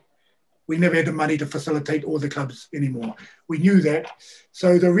 simple. We never had the money to facilitate all the clubs anymore. We knew that.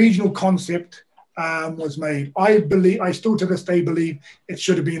 So the regional concept was made. I still to this day believe it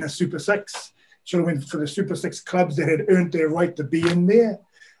should have been a Super Six. Should have been for the Super Six clubs that had earned their right to be in there.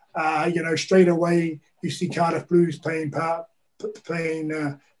 Straight away you see Cardiff Blues paying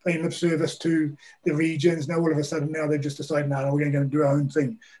lip service to the regions. Now all of a sudden now they've just decided, no, we're going to do our own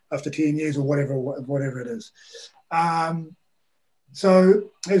thing after 10 years or whatever it is. So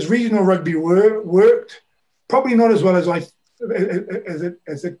as regional rugby worked, probably not as well as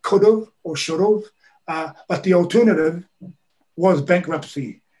it could have or should have, but the alternative was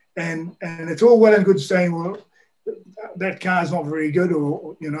bankruptcy. And it's all well and good saying, well, that car's not very good,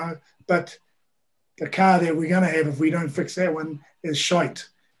 or but the car that we're going to have if we don't fix that one is shite,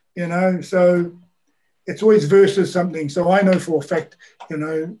 So it's always versus something. So I know for a fact,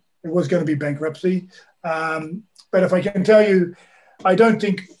 it was going to be bankruptcy. But if I can tell you, I don't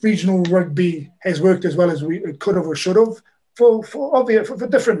think regional rugby has worked as well as it could have or should have for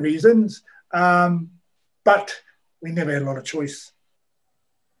different reasons. But we never had a lot of choice.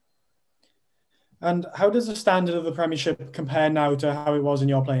 And how does the standard of the Premiership compare now to how it was in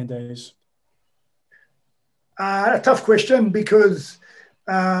your playing days? A tough question because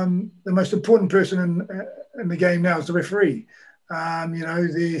the most important person in the game now is the referee. They're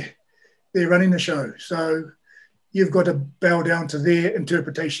running the show. So you've got to bow down to their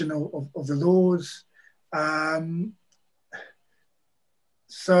interpretation of the laws.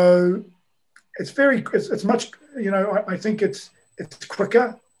 So it's much, I think it's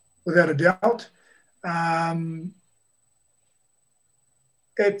quicker without a doubt.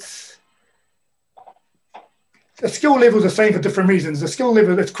 the skill level is the same for different reasons. The skill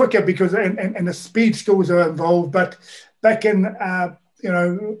level, it's quicker because, and the speed skills are involved. But back in,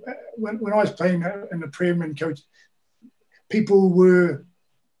 when I was playing in the Prem and coach, people were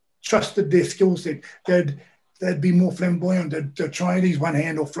trusted their skill set. They'd be more flamboyant. They'd try these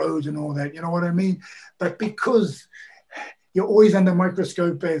one-handle flows and all that. You know what I mean? But because you're always under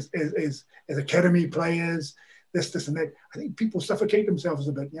microscope as academy players, this and that, I think people suffocate themselves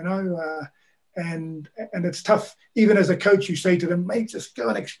a bit, and it's tough. Even as a coach, you say to them, mate, just go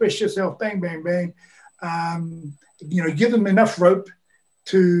and express yourself, bang, bang, bang. Give them enough rope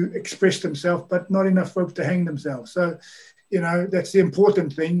to express themselves, but not enough rope to hang themselves. So, that's the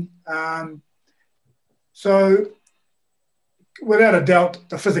important thing. So without a doubt,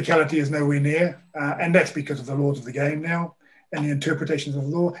 the physicality is nowhere near, and that's because of the laws of the game now and the interpretations of the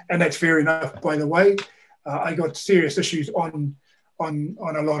law, and that's fair enough, by the way. I got serious issues on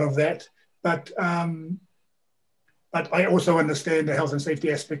a lot of that, but I also understand the health and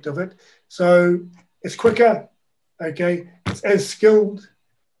safety aspect of it. So it's quicker, okay? It's as skilled,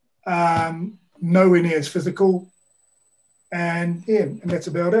 nowhere near as physical, and that's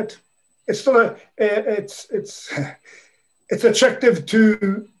about it. It's still it's attractive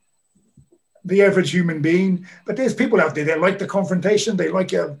to the average human being, but there's people out there that like the confrontation. They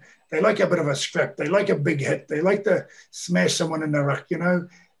like a bit of a scrap. They like a big hit. They like to smash someone in the ruck.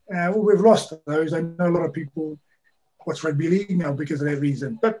 We've lost those. I know a lot of people watch rugby league now because of that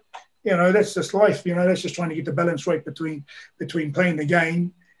reason. But that's just life. That's just trying to get the balance right between playing the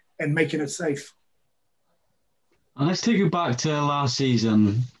game and making it safe. And let's take you back to last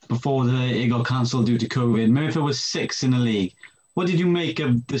season before it got cancelled due to COVID. Merthyr was 6th in the league. What did you make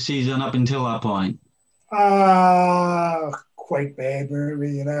of the season up until that point? Quite bad,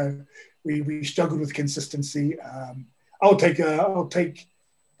 really. We struggled with consistency. I'll take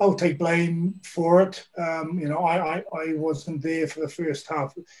blame for it. I wasn't there for the first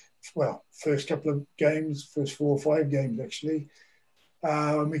half. Well, first couple of games, first 4 or 5 games actually.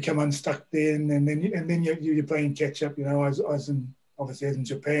 We come unstuck then, and then you're playing catch up. I was in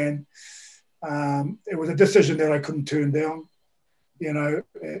Japan. It was a decision that I couldn't turn down.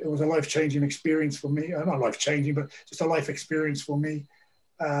 It was a life-changing experience for me. Not life-changing, but just a life experience for me.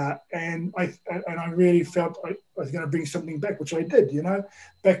 And I really felt I was going to bring something back, which I did.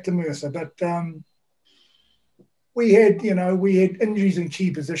 Back to Merthyr. But we had injuries in key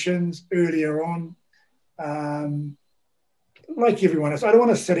positions earlier on. Like everyone else, I don't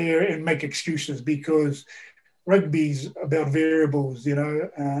want to sit here and make excuses because rugby's about variables,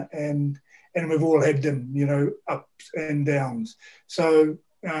 and we've all had them, ups and downs. So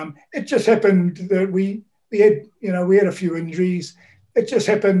it just happened that we had a few injuries. It just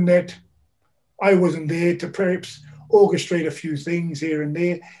happened that I wasn't there to perhaps orchestrate a few things here and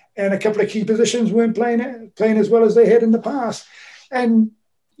there, and a couple of key positions weren't playing as well as they had in the past. And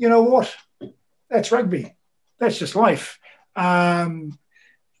you know what? That's rugby. That's just life. Did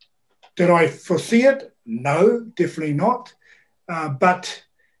I foresee it? No, definitely not. But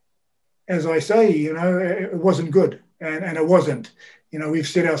as I say, it wasn't good, and it wasn't. We've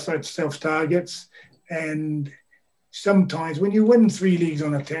set ourselves targets, and sometimes when you win 3 leagues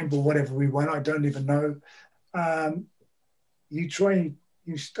on a temp or whatever we won, I don't even know. You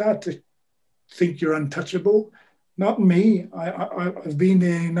start to think you're untouchable. Not me. I've been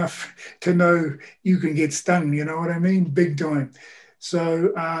there enough to know you can get stung, you know what I mean? Big time.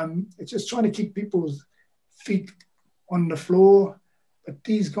 So it's just trying to keep people's feet on the floor. But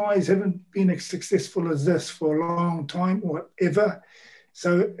these guys haven't been as successful as this for a long time or ever.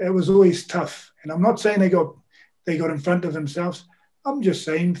 So it was always tough. And I'm not saying they got in front of themselves. I'm just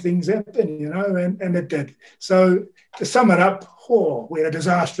saying things happen, and it did. So to sum it up, we had a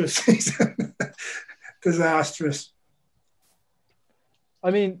disastrous season. Disastrous. I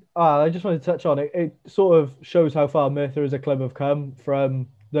mean, I just wanted to touch on it. It sort of shows how far Merthyr as a club have come from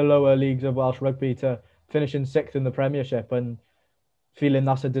the lower leagues of Welsh rugby to finishing 6th in the Premiership and feeling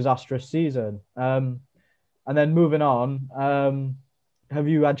that's a disastrous season. And then moving on, have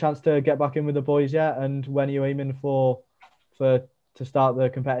you had a chance to get back in with the boys yet? And when are you aiming to start the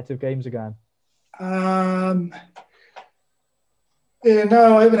competitive games again?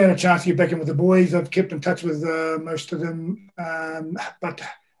 No, I haven't had a chance to get back in with the boys. I've kept in touch with most of them, but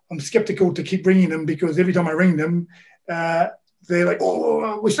I'm skeptical to keep ringing them because every time I ring them, they're like,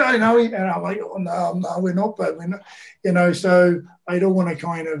 "Oh, we're starting, are we?" And I'm like, "Oh, no, we're not." But we're not, So I don't want to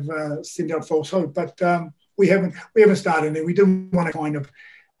kind of send out false hope. But we haven't started, and we didn't want to kind of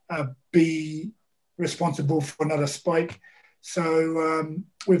be responsible for another spike. So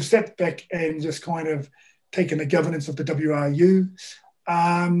we've sat back and just kind of taken the governance of the WRU.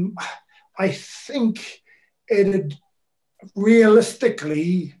 I think it'd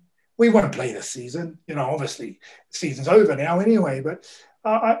realistically, we want to play this season. You know, obviously, the season's over now anyway. But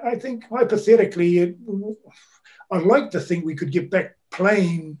I think hypothetically, I'd like to think we could get back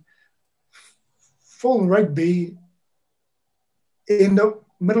playing full rugby in the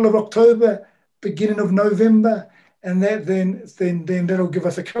middle of October, beginning of November, and that then that'll give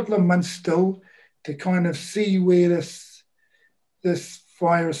us a couple of months still to kind of see where this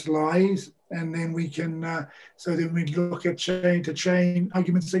virus lies, and then we can so then we look at chain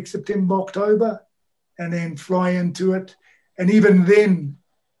arguments like September, October, and then fly into it, and even then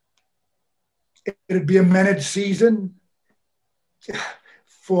it'd be a managed season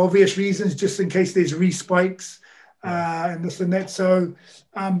for obvious reasons, just in case there's respikes and this and that. So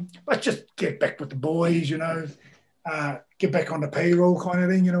let's just get back with the boys, you know, get back on the payroll kind of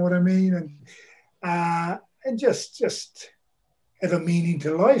thing, you know what I mean? And just have a meaning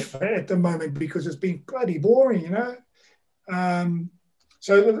to life at the moment, because it's been bloody boring, you know.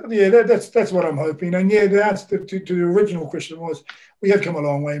 So yeah, that's what I'm hoping. And yeah, the answer to the original question was, we have come a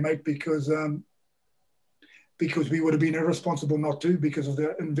long way, mate, because we would have been irresponsible not to, because of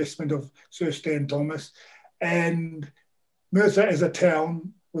the investment of Sir Stan Thomas. And Merthyr as a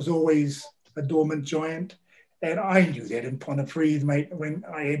town was always a dormant giant. And I knew that in Pontypridd, mate. When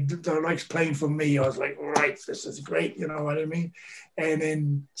I had the likes playing for me, I was like, right, this is great, you know what I mean? And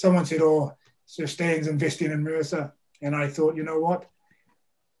then someone said, oh, Sir Stan's investing in Merthyr. And I thought, you know what?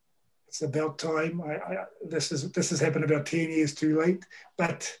 It's about time. This has happened about 10 years too late.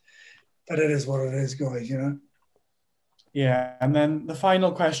 But it is what it is, guys, you know? Yeah, and then the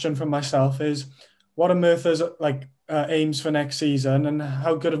final question from myself is, what are Merthyr's aims for next season, and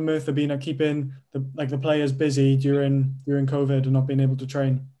how good have Merthyr been at keeping the players busy during COVID and not being able to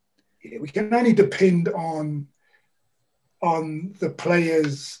train? Yeah, we can only depend on the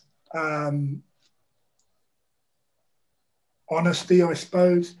players' honesty, I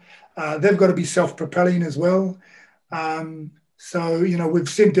suppose. They've got to be self-propelling as well. So, you know, we've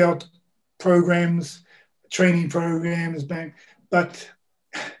sent out programs, training programs, but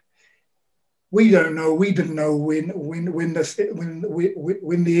we don't know. We didn't know when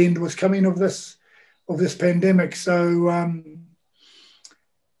the end was coming of this pandemic. So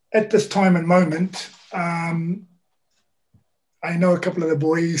at this time and moment, I know a couple of the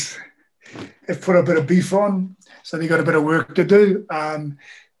boys have put a bit of beef on, so they've got a bit of work to do.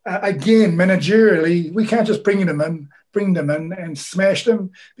 Again, managerially, we can't just bring them in and smash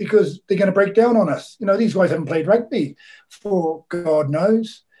them, because they're going to break down on us. You know, these guys haven't played rugby for God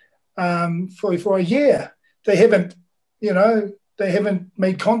knows, for a year. They haven't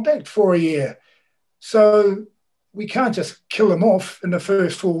made contact for a year. So we can't just kill them off in the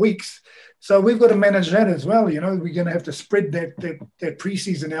first 4 weeks. So we've got to manage that as well. You know, we're going to have to spread that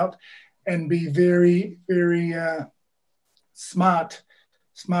preseason out and be very, very smart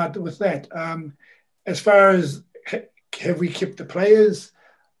with that. As far as have we kept the players,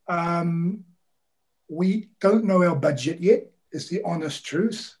 we don't know our budget yet, is the honest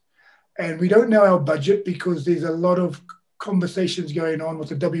truth. And we don't know our budget because there's a lot of conversations going on with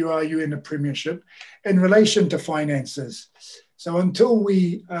the WRU and the Premiership in relation to finances. So until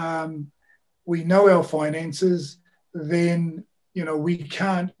we know our finances, then, you know, I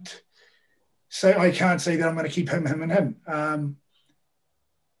can't say that I'm going to keep him, and him.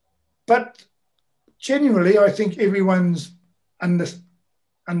 But genuinely, I think everyone's understands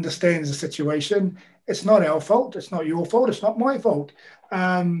the situation. It's not our fault. It's not your fault. It's not my fault.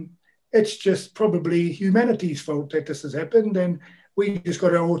 It's just probably humanity's fault that this has happened, and we just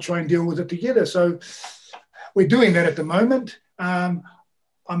got to all try and deal with it together. So we're doing that at the moment. I'm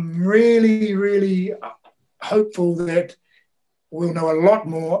really, really hopeful that we'll know a lot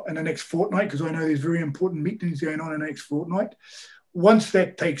more in the next fortnight, because I know there's very important meetings going on in the next fortnight. Once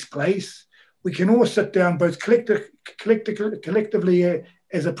that takes place, we can all sit down, both collectively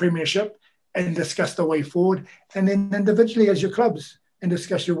as a Premiership, and discuss the way forward, and then individually as your clubs, and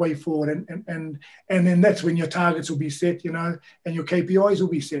discuss your way forward. And then that's when your targets will be set, you know, and your KPIs will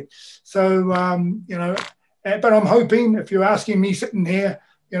be set. So, you know, but I'm hoping, if you're asking me sitting here,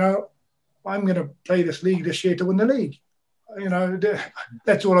 you know, I'm going to play this league this year to win the league. You know,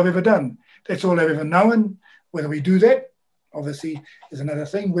 that's all I've ever done. That's all I've ever known. Whether we do that, obviously, is another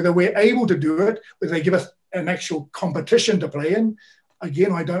thing. Whether we're able to do it, whether they give us an actual competition to play in,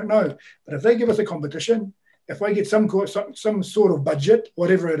 again, I don't know. But if they give us a competition, if I get some sort of budget,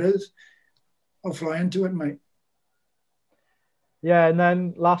 whatever it is, I'll fly into it, mate. Yeah, and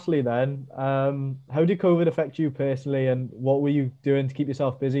then lastly then, how did COVID affect you personally, and what were you doing to keep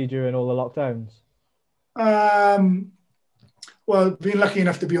yourself busy during all the lockdowns? Well, been lucky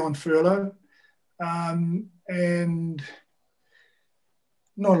enough to be on furlough. and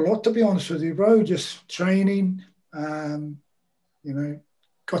not a lot, to be honest with you, bro. Just training. Got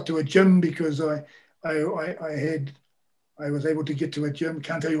to a gym because I was able to get to a gym.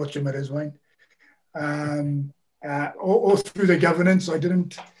 Can't tell you what gym it is, Wayne. All through the governance,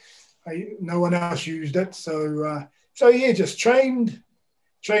 no one else used it. So yeah, just trained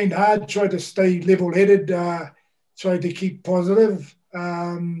hard, tried to stay level-headed, tried to keep positive,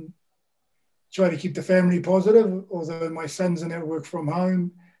 try to keep the family positive, although my son's in at work from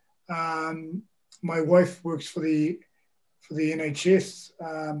home. My wife works for the NHS.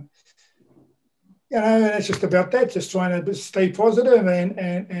 It's just about that, just trying to stay positive.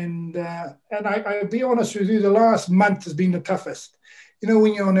 And I'll be honest with you, the last month has been the toughest.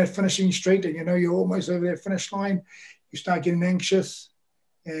 When you're on that finishing straight and you're almost over that finish line, you start getting anxious,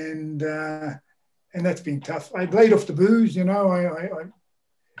 and that's been tough. I laid off the booze, I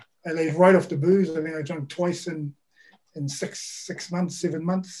laid right off the booze. I think I drank twice in 6 months, 7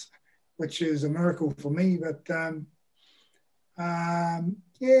 months, which is a miracle for me. But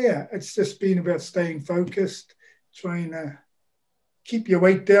yeah, it's just been about staying focused, trying to keep your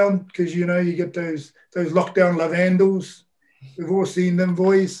weight down, because you get those lockdown love handles. We've all seen them,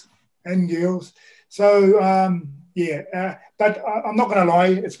 boys and girls. So but I'm not going to lie,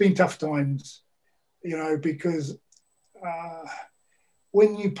 it's been tough times, because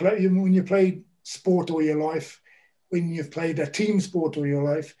when you play sport all your life, when you've played a team sport all your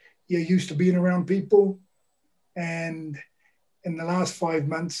life, you're used to being around people, and in the last 5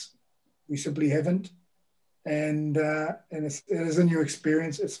 months, we simply haven't. And it is a new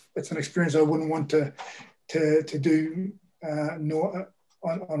experience. It's an experience I wouldn't want to do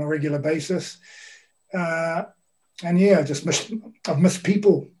on a regular basis. And yeah, I've missed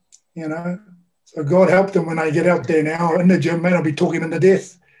people, So God help them when I get out there now in the gym, man. I'll be talking them to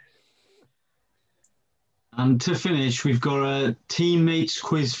death. And to finish, we've got a teammates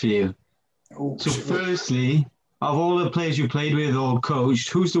quiz for you. Oh, so firstly, of all the players you played with or coached,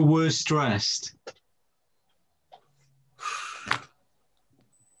 who's the worst dressed?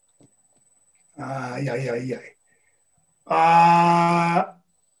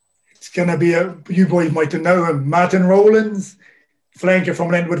 It's going to be you boys might know him, Martin Rowlands, flanker from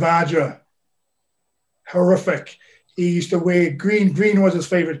Lentwood Vardra. Horrific. He used to wear green. Green was his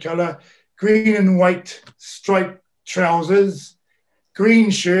favourite colour. Green and white striped trousers,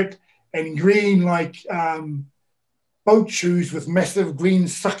 green shirt, and green boat shoes with massive green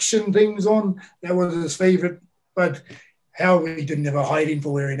suction things on. That was his favourite. But how he didn't have a hiding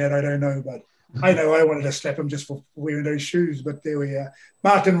for wearing that, I don't know. But I know I wanted to slap him just for wearing those shoes. But there we are.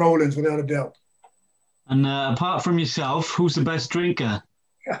 Martin Rowlands, without a doubt. And apart from yourself, who's the best drinker?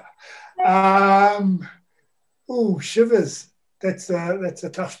 Shivers. That's a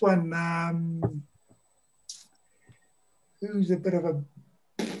tough one. Who's a bit of a...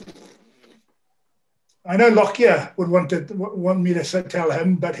 I know Lockyer would want me to tell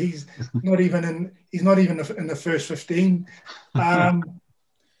him, but he's not even in the first 15.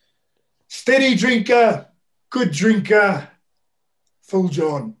 Steady drinker, good drinker, full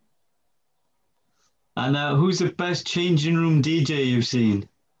John. And who's the best changing room DJ you've seen?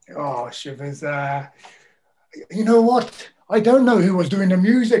 Oh, Shivers. You know what? I don't know who was doing the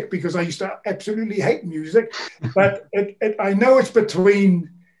music, because I used to absolutely hate music, but I know it's between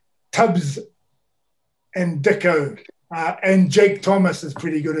Tubbs and Dicko, and Jake Thomas is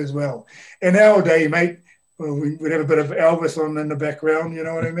pretty good as well. In our day, mate, well, we'd have a bit of Elvis on in the background, you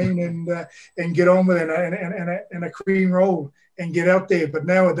know what I mean, and get on with it and a cream roll and get out there. But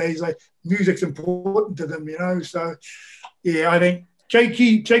nowadays, music's important to them, So yeah, I think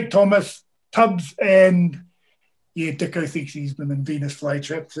Jake Thomas, Tubbs, and yeah, Dicko thinks he's been in Venus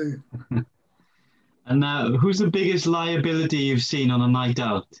flytrap too. And who's the biggest liability you've seen on a night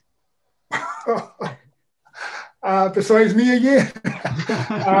out? Besides me again?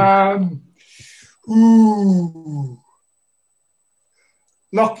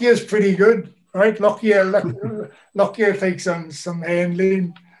 Lockyer's pretty good, right? Lockyer takes some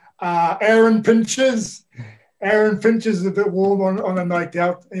handling. Aaron Pinches is a bit warm on a night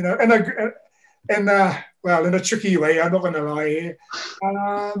out, well, in a tricky way, I'm not going to lie here.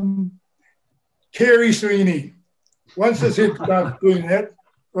 Kerry Sweeney, once his head starts doing that,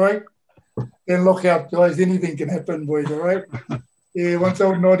 right, then look out, guys. Anything can happen, boys, all right? Yeah, once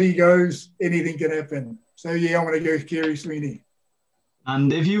old Noddy goes, anything can happen. So, yeah, I'm going to go with Kerry Sweeney.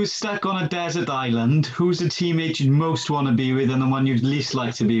 And if you were stuck on a desert island, who's the teammate you'd most want to be with and the one you'd least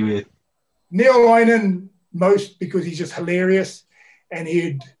like to be with? Neil Linen most, because he's just hilarious, and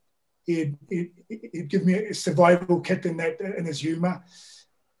he'd give me a survival kit in his humour.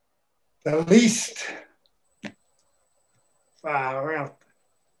 The least. Well,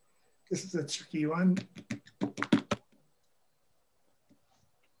 this is a tricky one.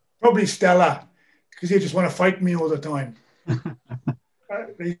 Probably Stella, because he just want to fight me all the time.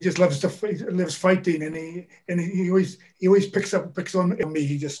 He just lives fighting, and he always picks on me.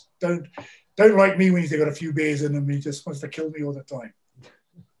 He just don't like me when he's got a few beers in him. He just wants to kill me all the time.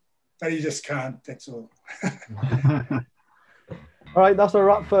 But he just can't. That's all. All right, that's a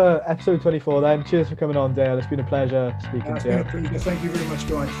wrap for episode 24 then. Cheers for coming on, Dale. It's been a pleasure speaking to you. It's been a pleasure. Thank you very much,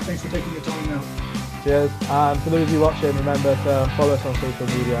 guys. Thanks for taking your time out. Cheers. And for those of you watching, remember to follow us on social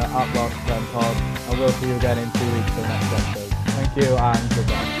media @WelshPremPod, and we'll see you again in 2 weeks for the next episode. Thank you and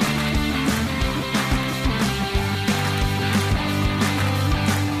goodbye.